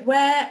here: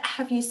 where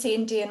have you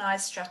seen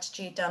D&I's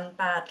strategy done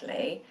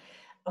badly,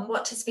 and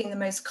what has been the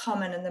most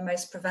common and the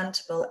most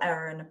preventable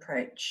error and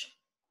approach?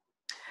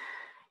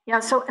 Yeah,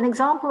 so an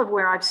example of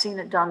where I've seen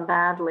it done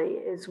badly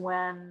is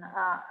when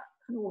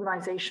an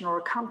organization or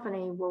a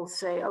company will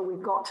say, oh,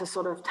 we've got to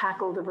sort of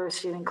tackle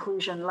diversity and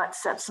inclusion,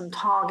 let's set some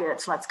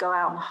targets, let's go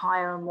out and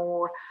hire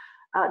more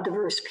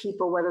diverse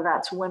people, whether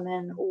that's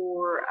women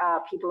or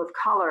people of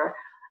color.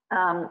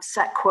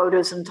 Set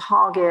quotas and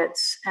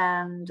targets,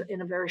 and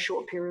in a very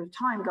short period of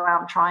time, go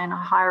out and try and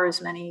hire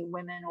as many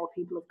women or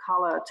people of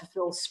color to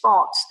fill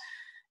spots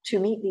to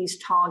meet these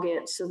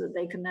targets so that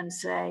they can then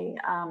say,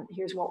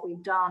 here's what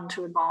we've done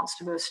to advance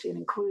diversity and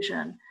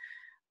inclusion.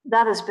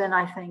 That has been,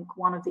 I think,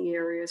 one of the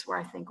areas where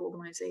I think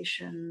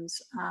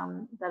organizations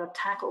that have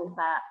tackled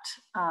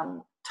that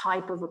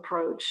type of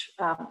approach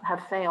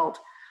have failed.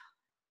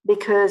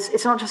 Because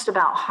it's not just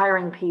about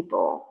hiring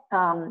people,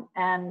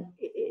 and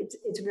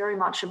it's very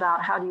much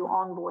about how do you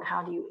onboard,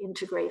 how do you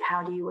integrate,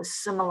 how do you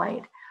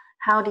assimilate,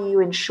 how do you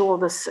ensure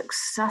the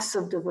success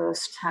of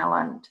diverse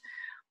talent.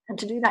 And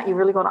to do that, you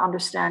really got to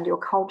understand your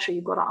culture.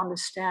 You've got to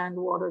understand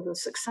what are the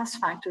success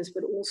factors,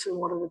 but also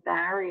what are the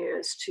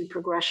barriers to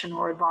progression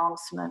or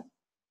advancement.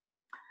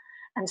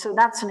 And so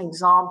that's an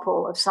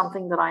example of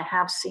something that I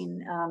have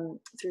seen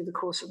through the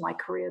course of my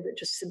career that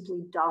just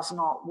simply does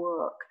not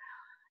work.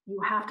 You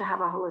have to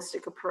have a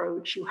holistic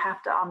approach. You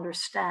have to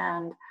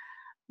understand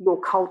your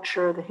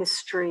culture, the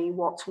history,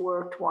 what's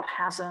worked, what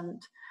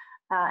hasn't.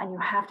 And you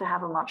have to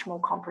have a much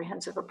more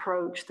comprehensive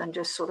approach than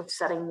just sort of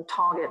setting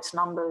targets,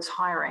 numbers,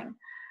 hiring.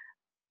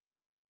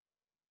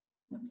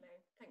 Lovely,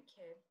 thank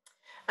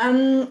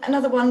you.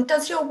 Another one,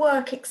 does your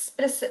work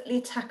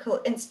explicitly tackle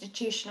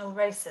institutional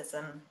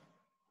racism?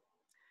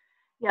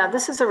 Yeah,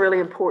 this is a really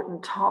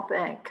important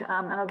topic,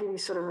 and I'll give you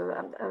sort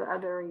of a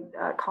very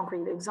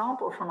concrete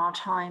example from our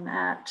time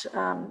at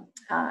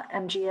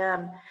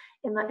MGM.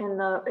 In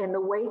the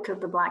wake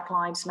of the Black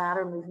Lives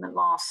Matter movement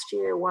last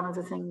year, one of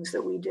the things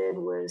that we did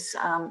was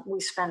we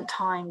spent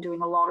time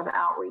doing a lot of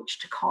outreach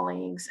to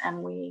colleagues,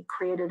 and we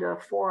created a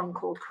forum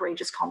called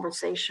Courageous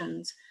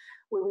Conversations,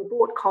 where we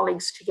brought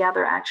colleagues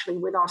together actually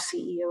with our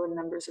CEO and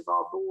members of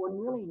our board,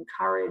 and really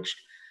encouraged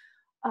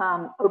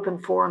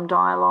open forum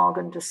dialogue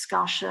and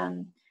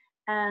discussion.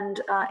 And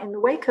in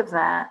the wake of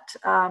that,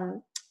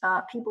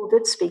 people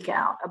did speak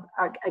out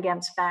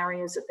against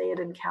barriers that they had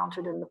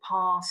encountered in the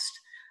past,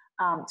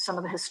 some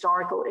of the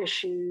historical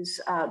issues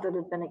that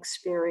had been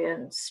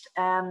experienced.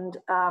 And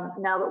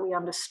now that we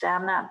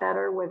understand that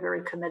better, we're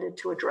very committed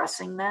to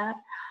addressing that.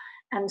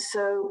 And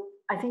so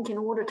I think in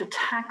order to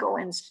tackle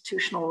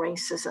institutional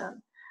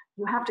racism,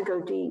 you have to go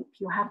deep.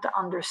 You have to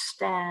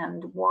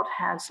understand what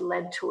has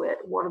led to it.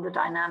 What are the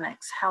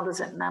dynamics? How does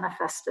it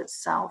manifest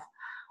itself?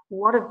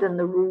 What have been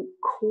the root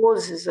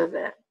causes of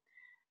it?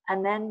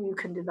 And then you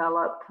can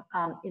develop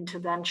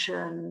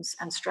interventions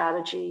and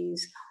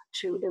strategies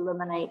to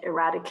eliminate,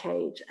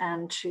 eradicate,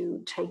 and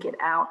to take it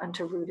out and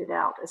to root it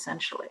out,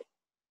 essentially.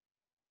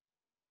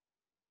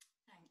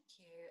 Thank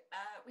you.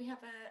 We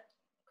have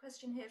a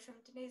question here from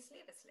Denise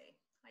Leaversley.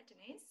 Hi,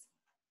 Denise.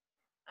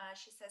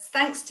 She says,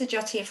 thanks to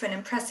Jyoti for an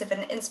impressive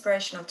and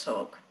inspirational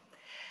talk.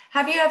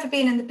 Have you ever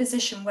been in the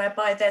position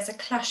whereby there's a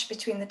clash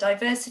between the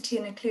diversity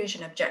and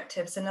inclusion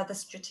objectives and other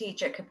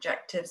strategic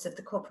objectives of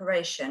the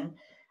corporation?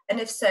 And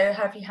if so,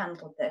 how have you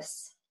handled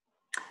this?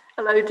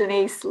 Hello,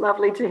 Denise.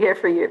 Lovely to hear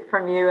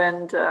from you,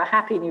 and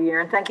Happy New Year.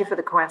 And thank you for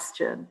the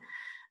question.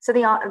 So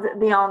the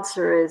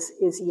answer is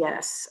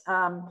yes.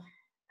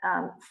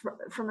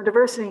 From a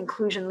diversity and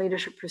inclusion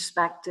leadership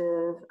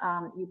perspective,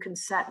 you can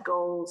set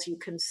goals, you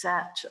can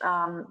set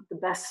the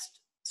best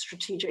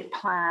strategic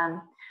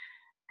plan.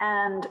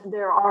 And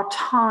there are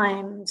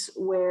times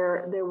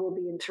where there will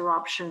be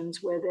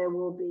interruptions, where there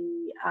will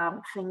be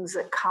things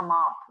that come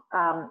up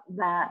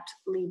that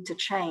lead to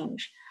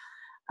change.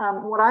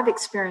 What I've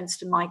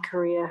experienced in my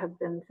career have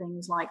been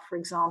things like, for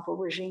example,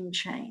 regime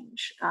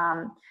change,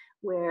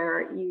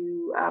 where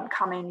you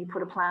come in, you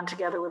put a plan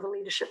together with a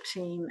leadership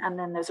team, and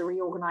then there's a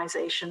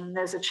reorganization, and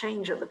there's a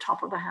change at the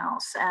top of the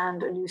house,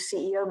 and a new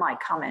CEO might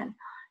come in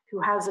who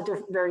has a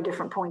very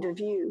different point of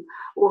view,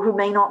 or who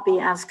may not be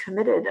as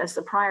committed as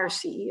the prior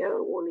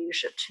CEO or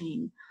leadership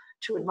team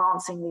to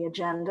advancing the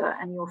agenda,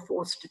 and you're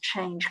forced to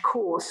change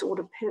course or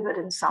to pivot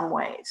in some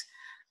ways.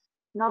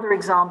 Another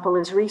example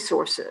is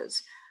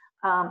resources.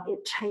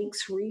 It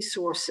takes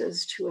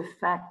resources to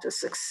effect a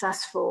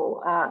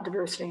successful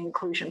diversity and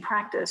inclusion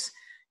practice.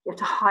 You have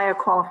to hire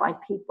qualified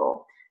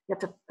people. You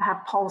have to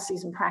have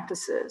policies and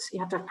practices. You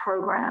have to have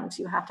programs.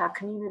 You have to have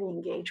community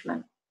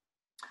engagement.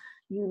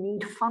 You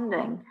need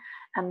funding.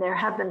 And there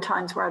have been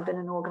times where I've been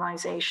in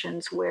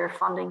organizations where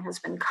funding has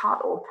been cut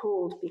or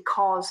pulled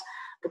because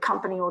the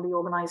company or the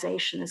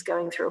organization is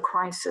going through a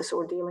crisis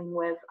or dealing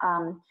with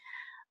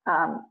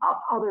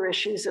other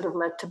issues that have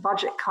led to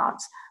budget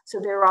cuts. So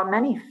there are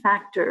many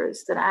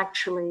factors that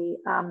actually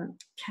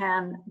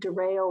can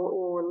derail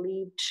or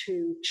lead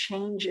to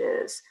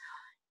changes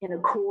in a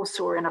course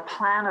or in a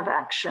plan of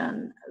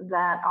action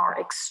that are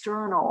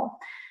external.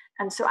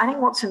 And so I think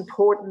what's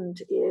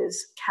important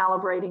is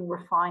calibrating,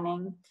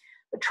 refining,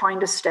 but trying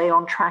to stay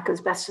on track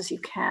as best as you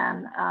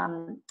can,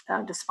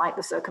 despite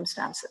the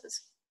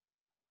circumstances.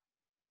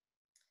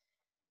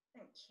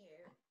 Thank you.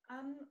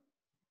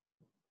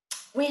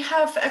 We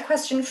have a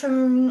question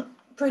from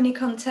Bruni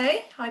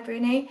Conte. Hi,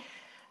 Bruni.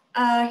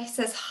 He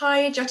says,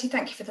 hi, Jyoti,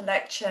 thank you for the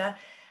lecture.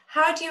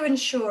 How do you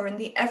ensure in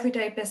the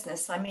everyday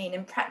business, I mean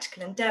in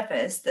practical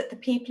endeavours, that the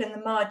people in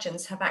the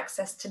margins have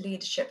access to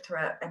leadership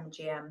throughout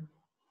MGM?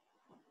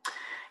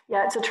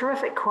 Yeah, it's a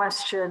terrific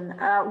question.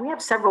 We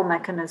have several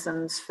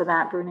mechanisms for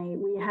that, Bruni.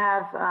 We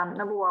have,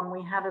 number one,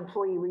 we have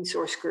employee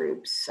resource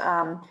groups.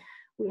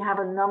 We have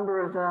a number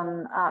of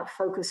them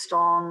focused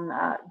on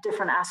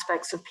different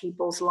aspects of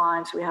people's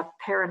lives. We have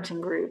parenting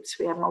groups,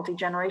 we have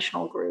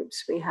multi-generational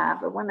groups, we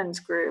have a women's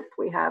group,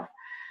 we have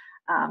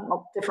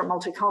different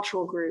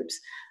multicultural groups.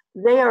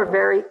 They are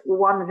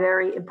one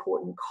very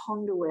important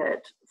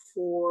conduit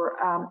for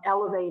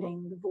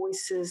elevating the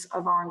voices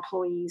of our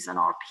employees and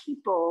our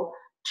people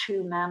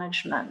to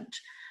management.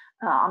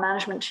 Our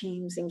management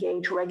teams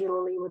engage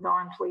regularly with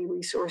our employee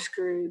resource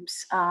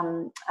groups.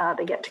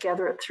 They get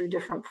together through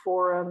different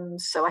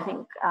forums. So I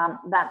think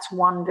that's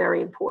one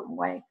very important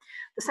way.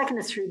 The second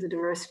is through the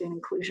diversity and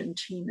inclusion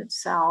team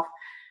itself.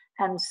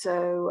 And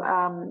so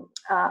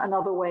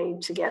another way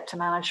to get to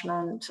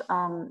management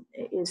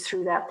is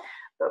through that.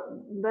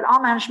 But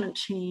our management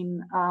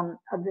team are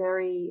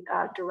very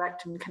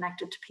direct and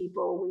connected to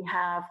people. We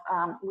have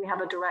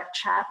a direct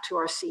chat to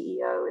our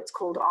CEO. It's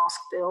called Ask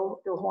Bill.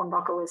 Bill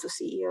Hornbuckle is the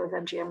CEO of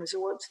MGM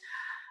Resorts.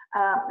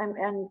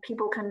 And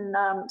people can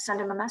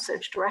send him a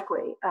message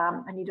directly,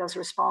 and he does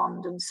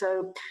respond. And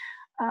so,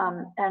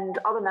 and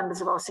other members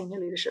of our senior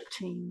leadership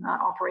team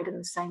operate in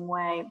the same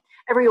way.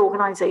 Every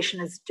organization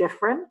is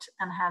different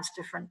and has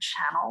different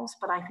channels,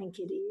 but I think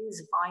it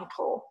is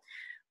vital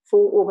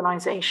for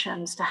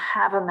organizations to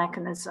have a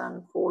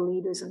mechanism for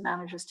leaders and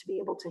managers to be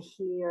able to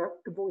hear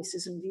the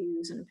voices and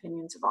views and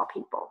opinions of our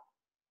people.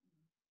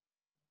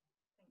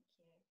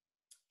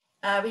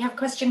 Thank you. We have a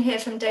question here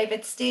from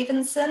David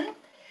Stevenson.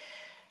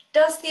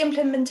 Does the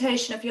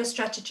implementation of your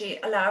strategy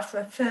allow for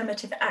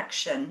affirmative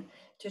action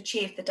to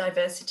achieve the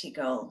diversity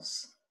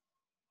goals?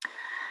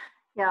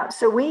 Yeah,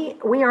 so we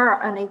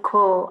are an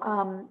equal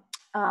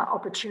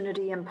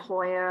opportunity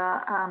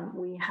employer.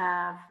 We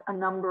have a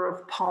number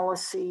of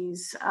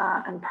policies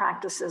and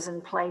practices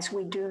in place.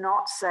 We do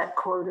not set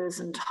quotas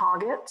and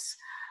targets.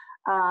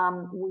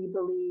 We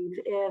believe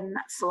in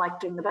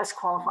selecting the best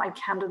qualified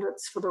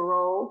candidates for the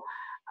role.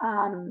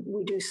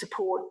 We do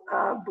support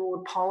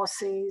broad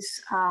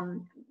policies.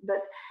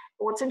 But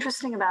what's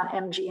interesting about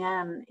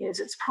MGM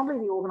is it's probably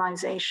the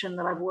organization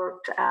that I've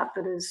worked at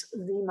that is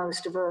the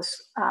most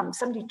diverse.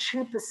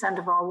 72%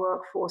 of our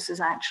workforce is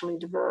actually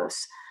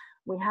diverse.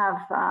 We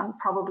have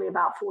probably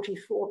about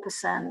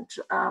 44%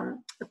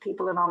 of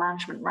people in our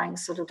management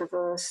ranks that are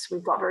diverse.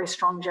 We've got very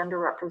strong gender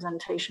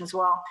representation as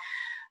well.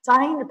 So I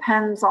think it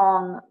depends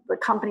on the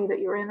company that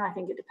you're in. I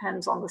think it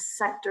depends on the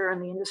sector and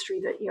the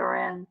industry that you're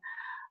in,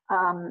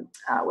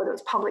 whether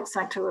it's public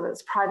sector, whether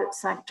it's private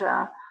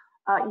sector.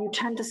 You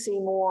tend to see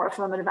more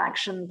affirmative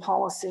action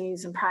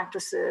policies and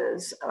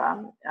practices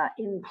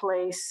in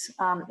place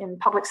in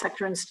public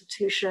sector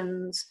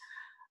institutions,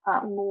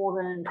 more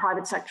than in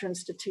private sector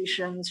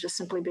institutions, just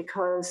simply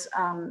because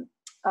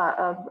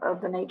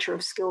of the nature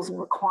of skills and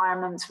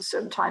requirements for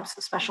certain types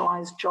of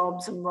specialized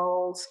jobs and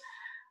roles.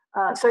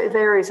 So it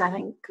varies, I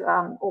think,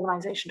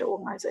 organization to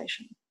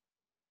organization.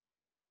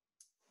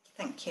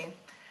 Thank you.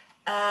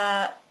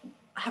 I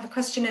have a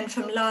question in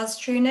from Lars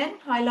Trunin.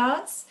 Hi,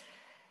 Lars.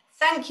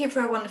 Thank you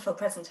for a wonderful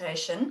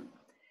presentation.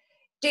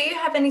 Do you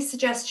have any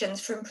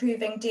suggestions for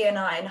improving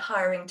D&I and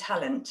hiring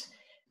talent?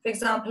 For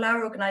example,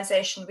 our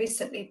organisation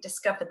recently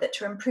discovered that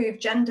to improve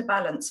gender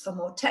balance for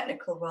more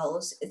technical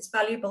roles, it's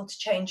valuable to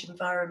change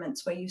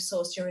environments where you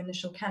source your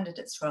initial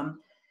candidates from.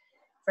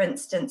 For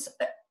instance,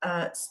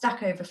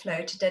 Stack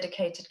Overflow to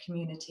dedicated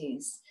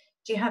communities.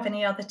 Do you have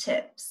any other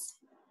tips?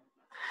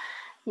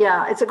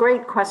 Yeah, it's a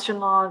great question,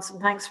 Lars,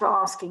 and thanks for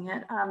asking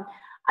it.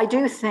 I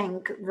do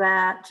think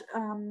that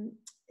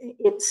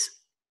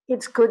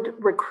it's good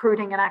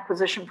recruiting and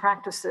acquisition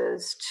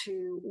practices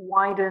to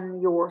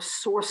widen your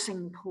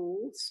sourcing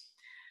pools.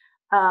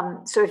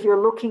 So if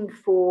you're looking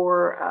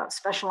for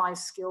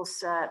specialized skill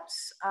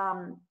sets,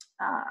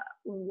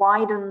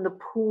 widen the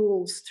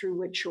pools through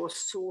which you're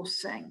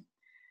sourcing.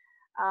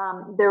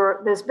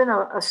 There's been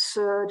a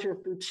surge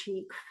of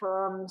boutique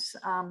firms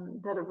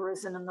that have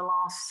risen in the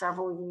last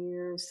several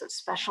years that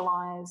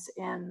specialize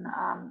in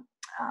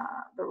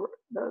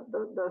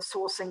the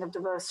sourcing of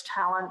diverse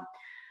talent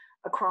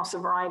across a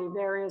variety of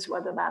areas,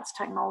 whether that's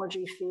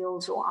technology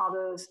fields or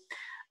others.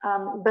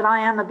 But I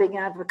am a big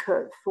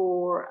advocate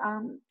for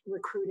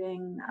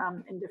recruiting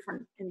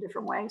in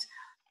different ways.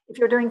 If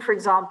you're doing, for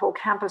example,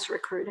 campus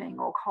recruiting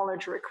or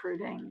college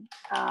recruiting,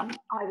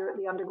 either at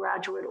the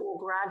undergraduate or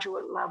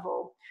graduate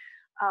level,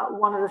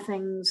 one of the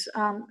things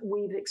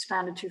we've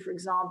expanded to, for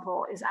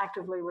example, is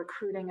actively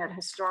recruiting at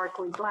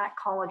historically Black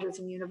colleges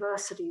and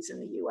universities in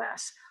the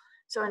US.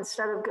 So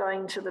instead of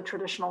going to the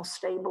traditional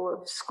stable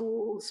of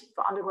schools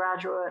for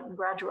undergraduate and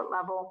graduate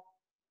level,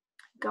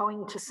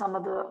 going to some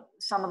of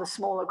the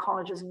smaller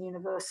colleges and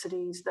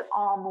universities that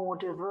are more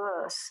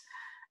diverse,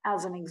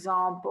 as an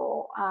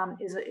example,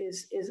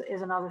 is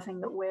another thing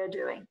that we're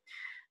doing.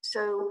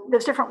 So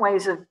there's different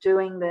ways of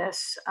doing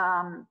this.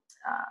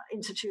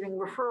 Instituting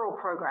referral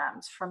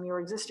programs from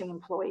your existing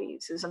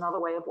employees is another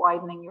way of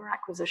widening your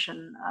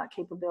acquisition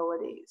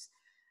capabilities.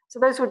 So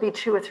those would be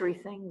 2 or 3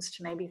 things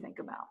to maybe think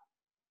about.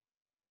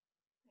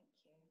 Thank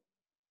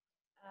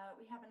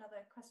you. We have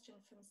another question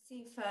from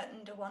Sifa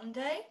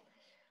Ndawande.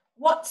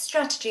 What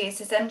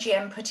strategies is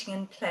MGM putting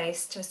in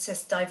place to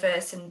assist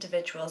diverse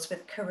individuals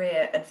with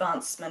career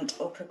advancement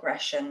or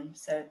progression?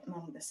 So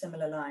along the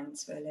similar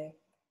lines, really.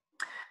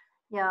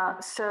 Yeah,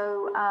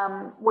 so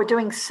we're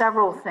doing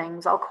several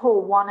things. I'll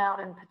call one out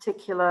in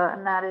particular,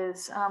 and that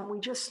is we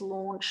just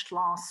launched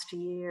last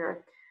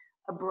year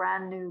a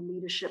brand new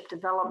leadership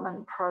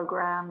development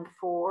program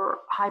for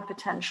high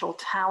potential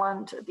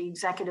talent at the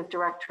executive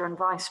director and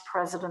vice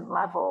president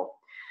level.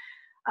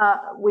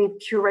 We've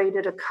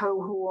curated a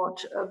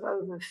cohort of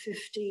over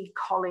 50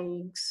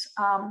 colleagues.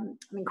 I'm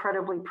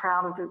incredibly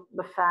proud of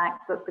the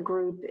fact that the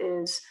group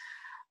is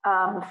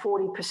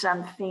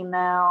 40%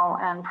 female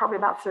and probably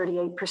about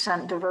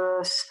 38%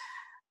 diverse.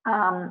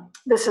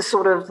 This is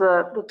sort of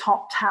the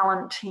top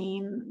talent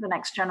team, the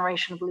next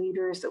generation of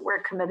leaders that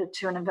we're committed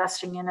to and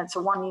investing in. It's a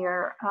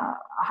 1-year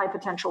high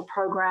potential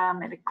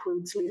program. It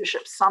includes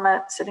leadership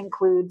summits. It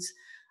includes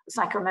a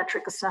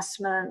psychometric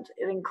assessment.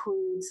 It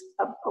includes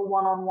a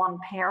one-on-one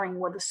pairing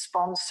with a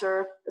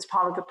sponsor as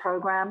part of the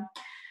program.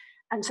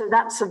 And so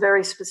that's a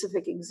very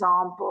specific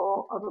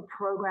example of a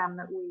program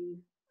that we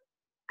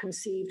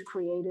conceived,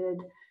 created,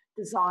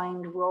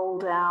 designed,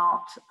 rolled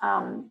out,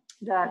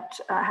 that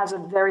has a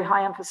very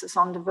high emphasis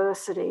on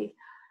diversity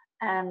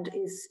and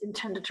is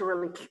intended to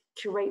really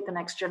curate the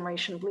next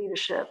generation of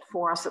leadership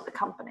for us at the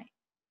company.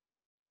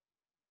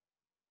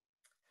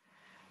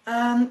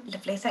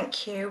 Lovely,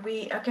 thank you.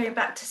 We are going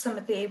back to some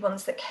of the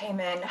ones that came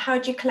in. How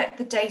do you collect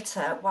the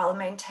data while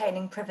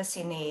maintaining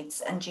privacy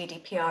needs and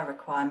GDPR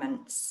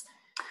requirements?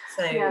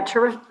 So yeah,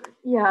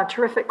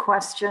 terrific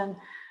question.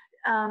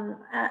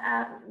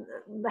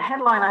 The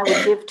headline I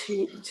would give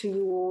to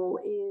you all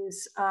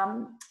is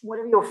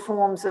whatever your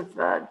forms of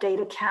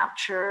data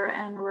capture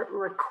and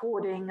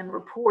recording and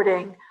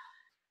reporting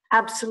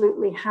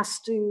absolutely has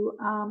to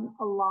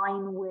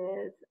align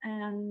with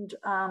and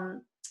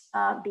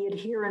be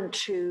adherent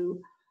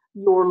to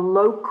your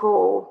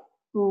local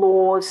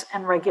laws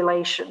and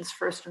regulations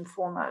first and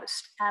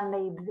foremost, and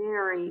they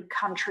vary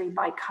country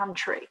by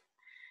country.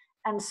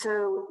 And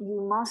so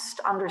you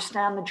must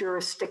understand the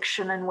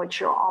jurisdiction in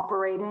which you're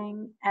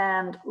operating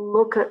and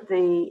look at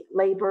the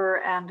labor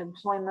and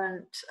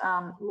employment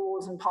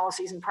laws and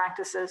policies and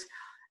practices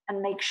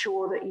and make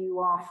sure that you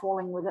are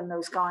falling within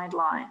those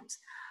guidelines.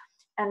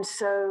 And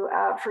so,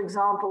 for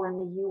example, in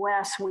the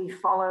US, we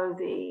follow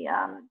the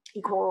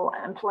Equal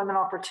Employment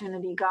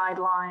Opportunity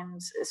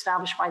Guidelines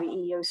established by the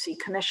EEOC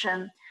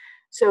Commission.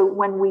 So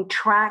when we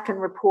track and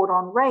report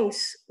on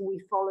race,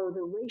 we follow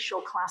the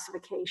racial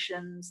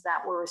classifications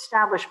that were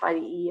established by the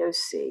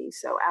EEOC.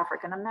 So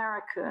African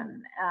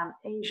American,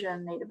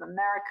 Asian, Native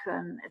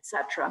American,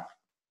 etc.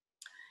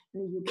 In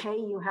the UK,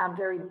 you have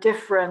very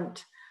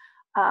different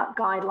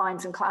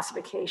guidelines and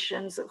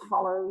classifications that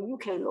follow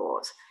UK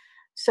laws.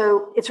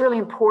 So it's really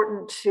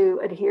important to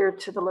adhere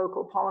to the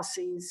local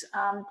policies.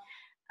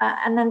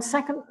 And then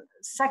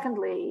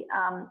secondly,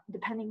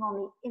 depending on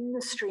the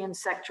industry and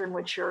sector in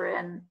which you're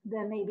in,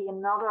 there may be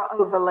another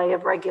overlay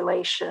of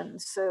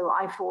regulations. So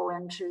I fall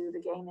into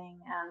the gaming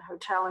and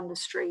hotel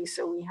industry,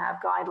 so we have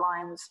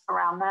guidelines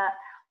around that.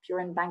 If you're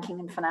in banking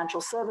and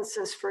financial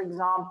services, for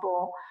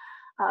example,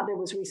 there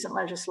was recent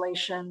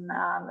legislation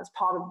as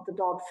part of the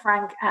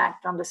Dodd-Frank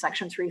Act under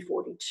Section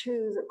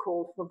 342 that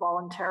called for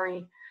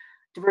voluntary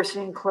diversity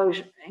and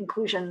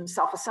inclusion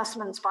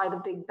self-assessments by the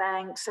big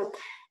banks. So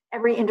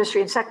every industry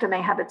and sector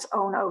may have its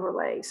own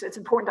overlay. So it's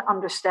important to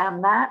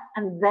understand that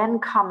and then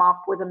come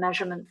up with a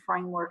measurement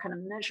framework and a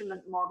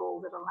measurement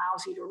model that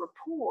allows you to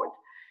report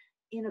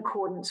in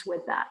accordance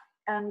with that.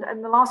 And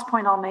the last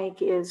point I'll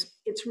make is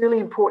it's really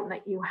important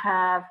that you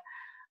have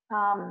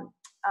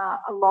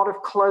a lot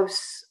of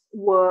close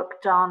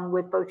work done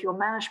with both your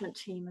management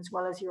team as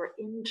well as your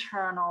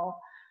internal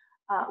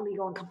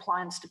legal and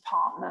compliance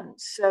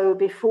department. So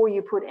before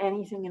you put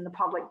anything in the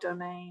public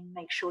domain,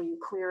 make sure you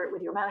clear it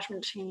with your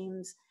management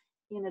teams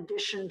in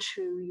addition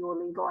to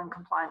your legal and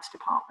compliance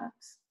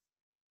departments.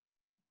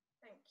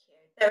 Thank you.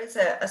 There is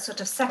a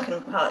sort of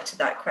second part to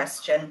that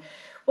question.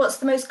 What's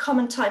the most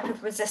common type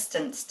of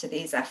resistance to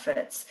these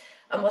efforts,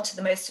 and what are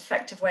the most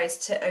effective ways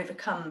to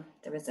overcome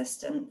the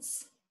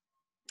resistance?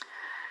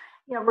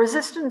 Yeah,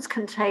 resistance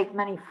can take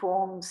many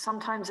forms.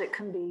 Sometimes it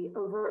can be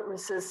overt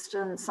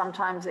resistance.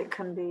 Sometimes it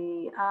can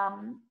be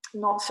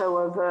not so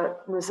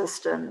overt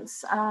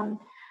resistance.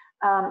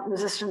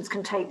 Resistance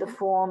can take the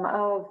form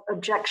of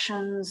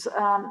objections.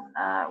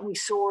 We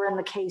saw in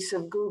the case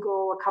of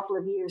Google a couple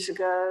of years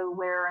ago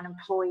where an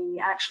employee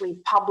actually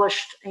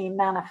published a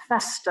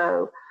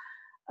manifesto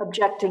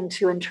objecting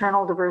to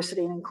internal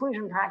diversity and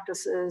inclusion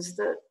practices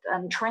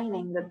and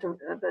training that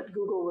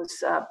Google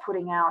was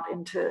putting out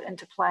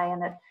into play,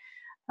 and it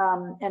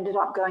ended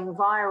up going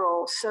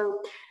viral.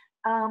 So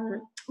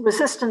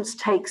resistance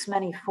takes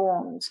many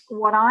forms.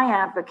 What I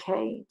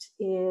advocate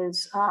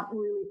is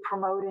really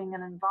promoting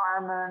an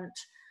environment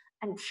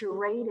and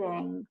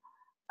curating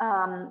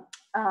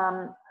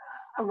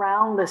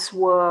around this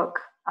work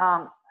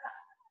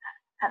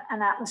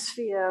an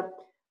atmosphere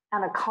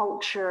and a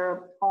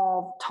culture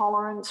of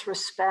tolerance,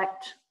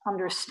 respect,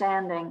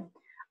 understanding.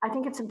 I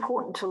think it's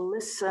important to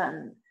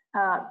listen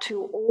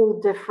to all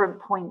different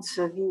points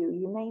of view.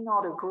 You may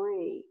not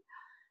agree,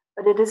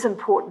 but it is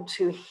important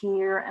to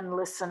hear and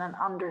listen and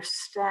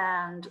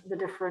understand the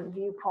different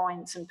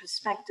viewpoints and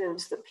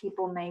perspectives that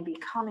people may be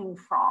coming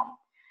from,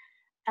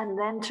 and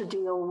then to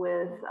deal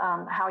with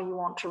how you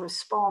want to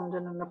respond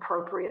in an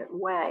appropriate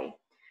way.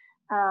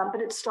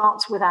 But it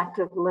starts with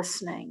active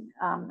listening,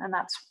 and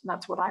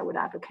that's what I would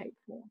advocate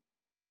for.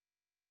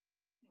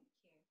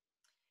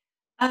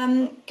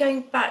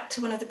 Going back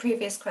to one of the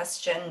previous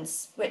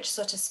questions, which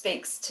sort of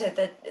speaks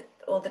to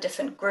all the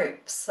different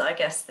groups, I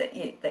guess, that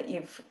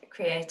you've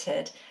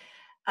created.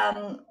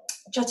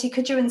 Jyoti,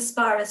 could you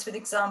inspire us with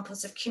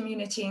examples of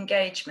community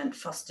engagement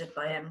fostered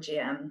by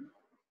MGM?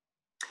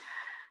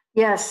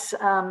 Yes,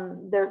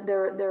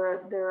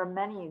 there are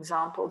many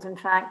examples. In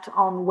fact,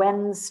 on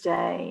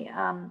Wednesday,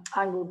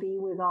 I will be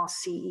with our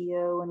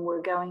CEO, and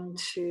we're going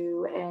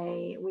to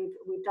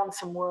we've done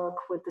some work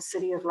with the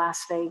city of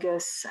Las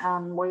Vegas.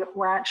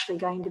 We're actually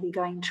going to be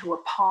going to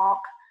a park.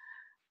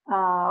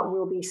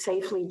 We'll be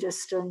safely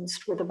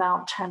distanced with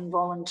about 10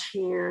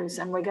 volunteers,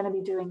 and we're going to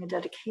be doing a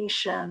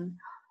dedication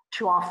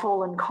to our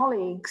fallen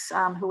colleagues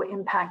who were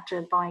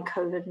impacted by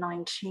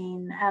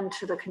COVID-19 and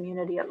to the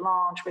community at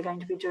large. We're going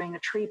to be doing a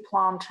tree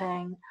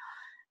planting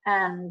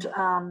and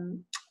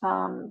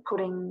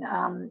putting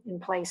in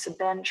place a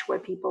bench where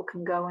people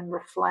can go and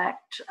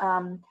reflect.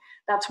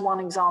 That's one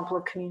example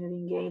of community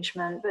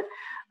engagement. But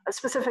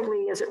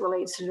specifically as it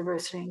relates to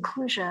diversity and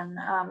inclusion,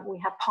 we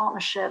have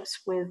partnerships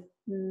with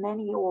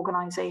many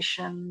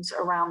organizations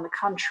around the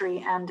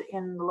country and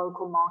in the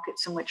local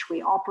markets in which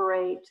we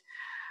operate.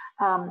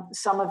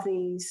 Some of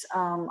these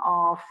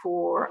are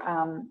for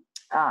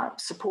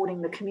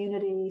supporting the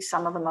community.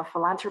 Some of them are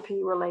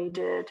philanthropy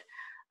related.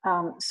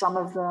 Some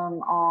of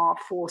them are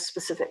for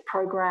specific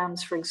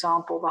programs, for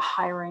example, the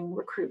hiring,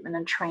 recruitment,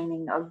 and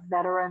training of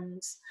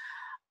veterans.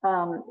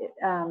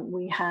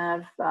 We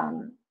have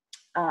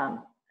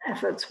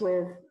efforts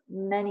with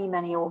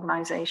many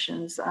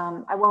organizations.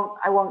 I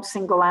won't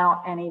single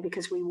out any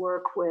because we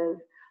work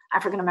with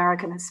African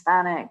American,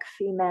 Hispanic,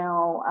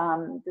 female,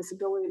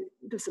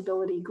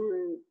 disability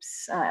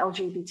groups,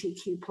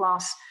 LGBTQ+.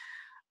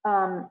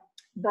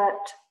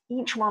 But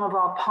each one of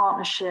our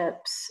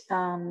partnerships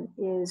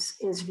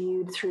is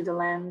viewed through the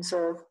lens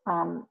of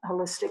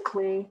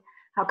holistically,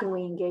 how can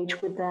we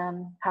engage with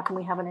them? How can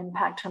we have an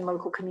impact on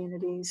local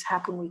communities? How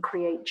can we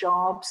create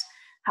jobs?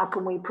 How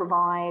can we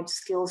provide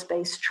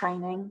skills-based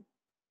training,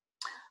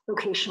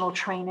 vocational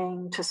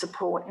training to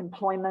support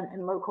employment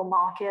in local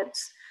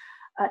markets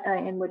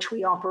in which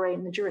we operate,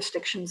 in the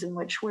jurisdictions in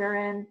which we're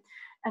in?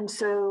 And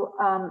so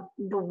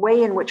the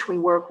way in which we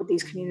work with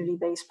these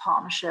community-based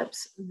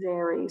partnerships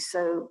varies.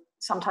 So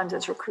sometimes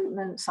it's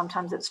recruitment,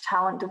 sometimes it's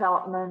talent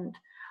development,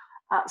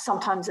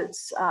 sometimes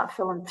it's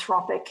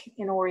philanthropic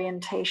in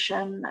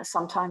orientation,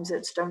 sometimes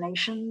it's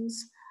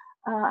donations,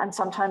 and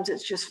sometimes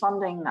it's just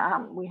funding.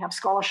 We have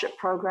scholarship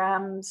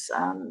programs,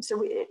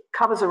 so it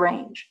covers a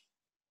range.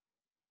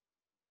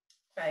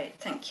 Great,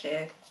 thank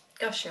you.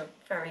 Gosh, you're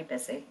very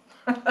busy.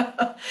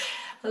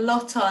 A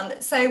lot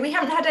on. So we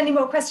haven't had any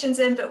more questions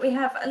in, but we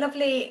have a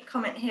lovely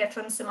comment here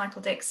from Sir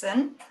Michael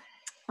Dixon.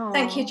 Aww.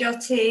 Thank you,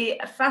 Jyoti.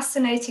 A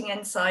fascinating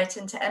insight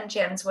into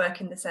MGM's work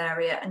in this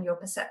area and your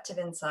perceptive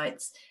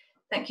insights.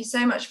 Thank you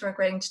so much for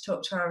agreeing to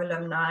talk to our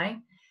alumni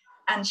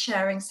and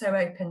sharing so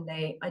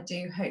openly. I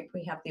do hope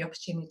we have the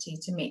opportunity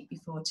to meet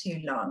before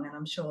too long, and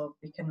I'm sure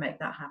we can make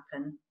that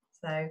happen.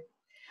 So.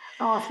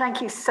 Oh, thank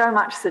you so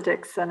much, Sir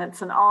Dixon.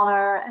 It's an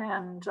honor,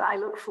 and I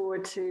look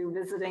forward to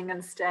visiting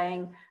and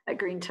staying at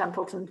Green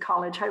Templeton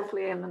College,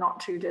 hopefully in the not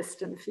too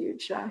distant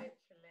future. Hopefully.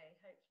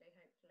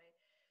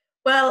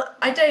 Well,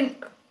 I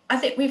think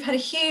we've had a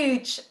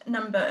huge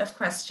number of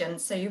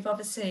questions, so you've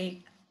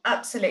obviously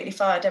absolutely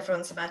fired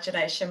everyone's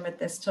imagination with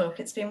this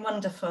talk. It's been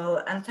wonderful,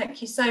 and thank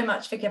you so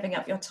much for giving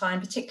up your time,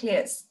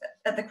 particularly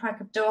at the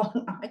crack of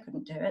dawn. I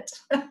couldn't do it.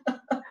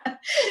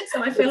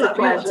 So I feel like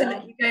we ought to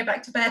let you go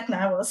back to bed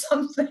now or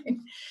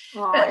something.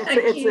 Oh,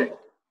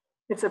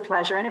 it's a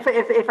pleasure. And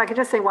if I could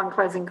just say one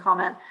closing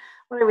comment,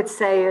 what I would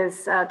say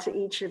is to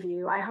each of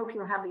you, I hope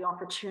you'll have the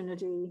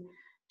opportunity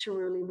to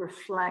really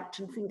reflect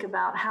and think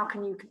about how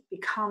can you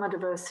become a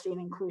diversity and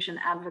inclusion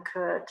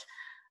advocate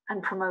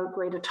and promote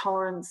greater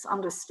tolerance,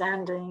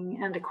 understanding,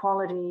 and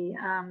equality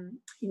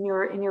in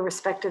your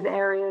respective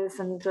areas,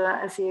 and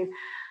as you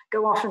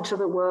go off into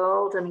the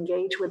world and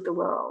engage with the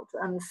world.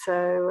 And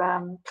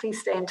so please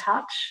stay in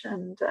touch,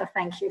 and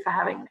thank you for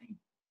having me.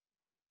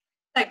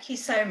 Thank you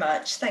so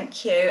much.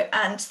 Thank you.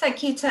 And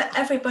thank you to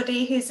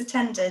everybody who's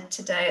attended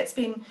today. It's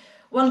been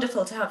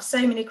wonderful to have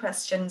so many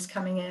questions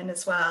coming in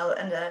as well,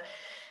 and a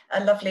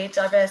lovely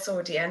diverse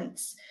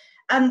audience.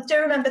 Do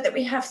remember that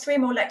we have 3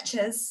 more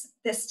lectures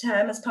this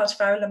term as part of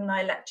our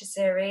alumni lecture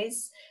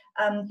series.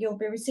 You'll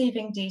be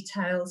receiving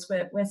details.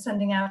 We're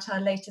sending out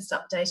our latest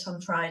update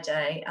on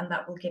Friday, and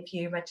that will give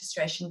you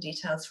registration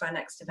details for our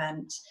next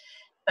event.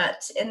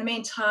 But in the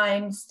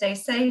meantime, stay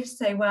safe,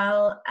 stay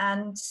well,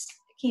 and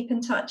keep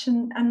in touch,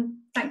 and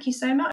thank you so much.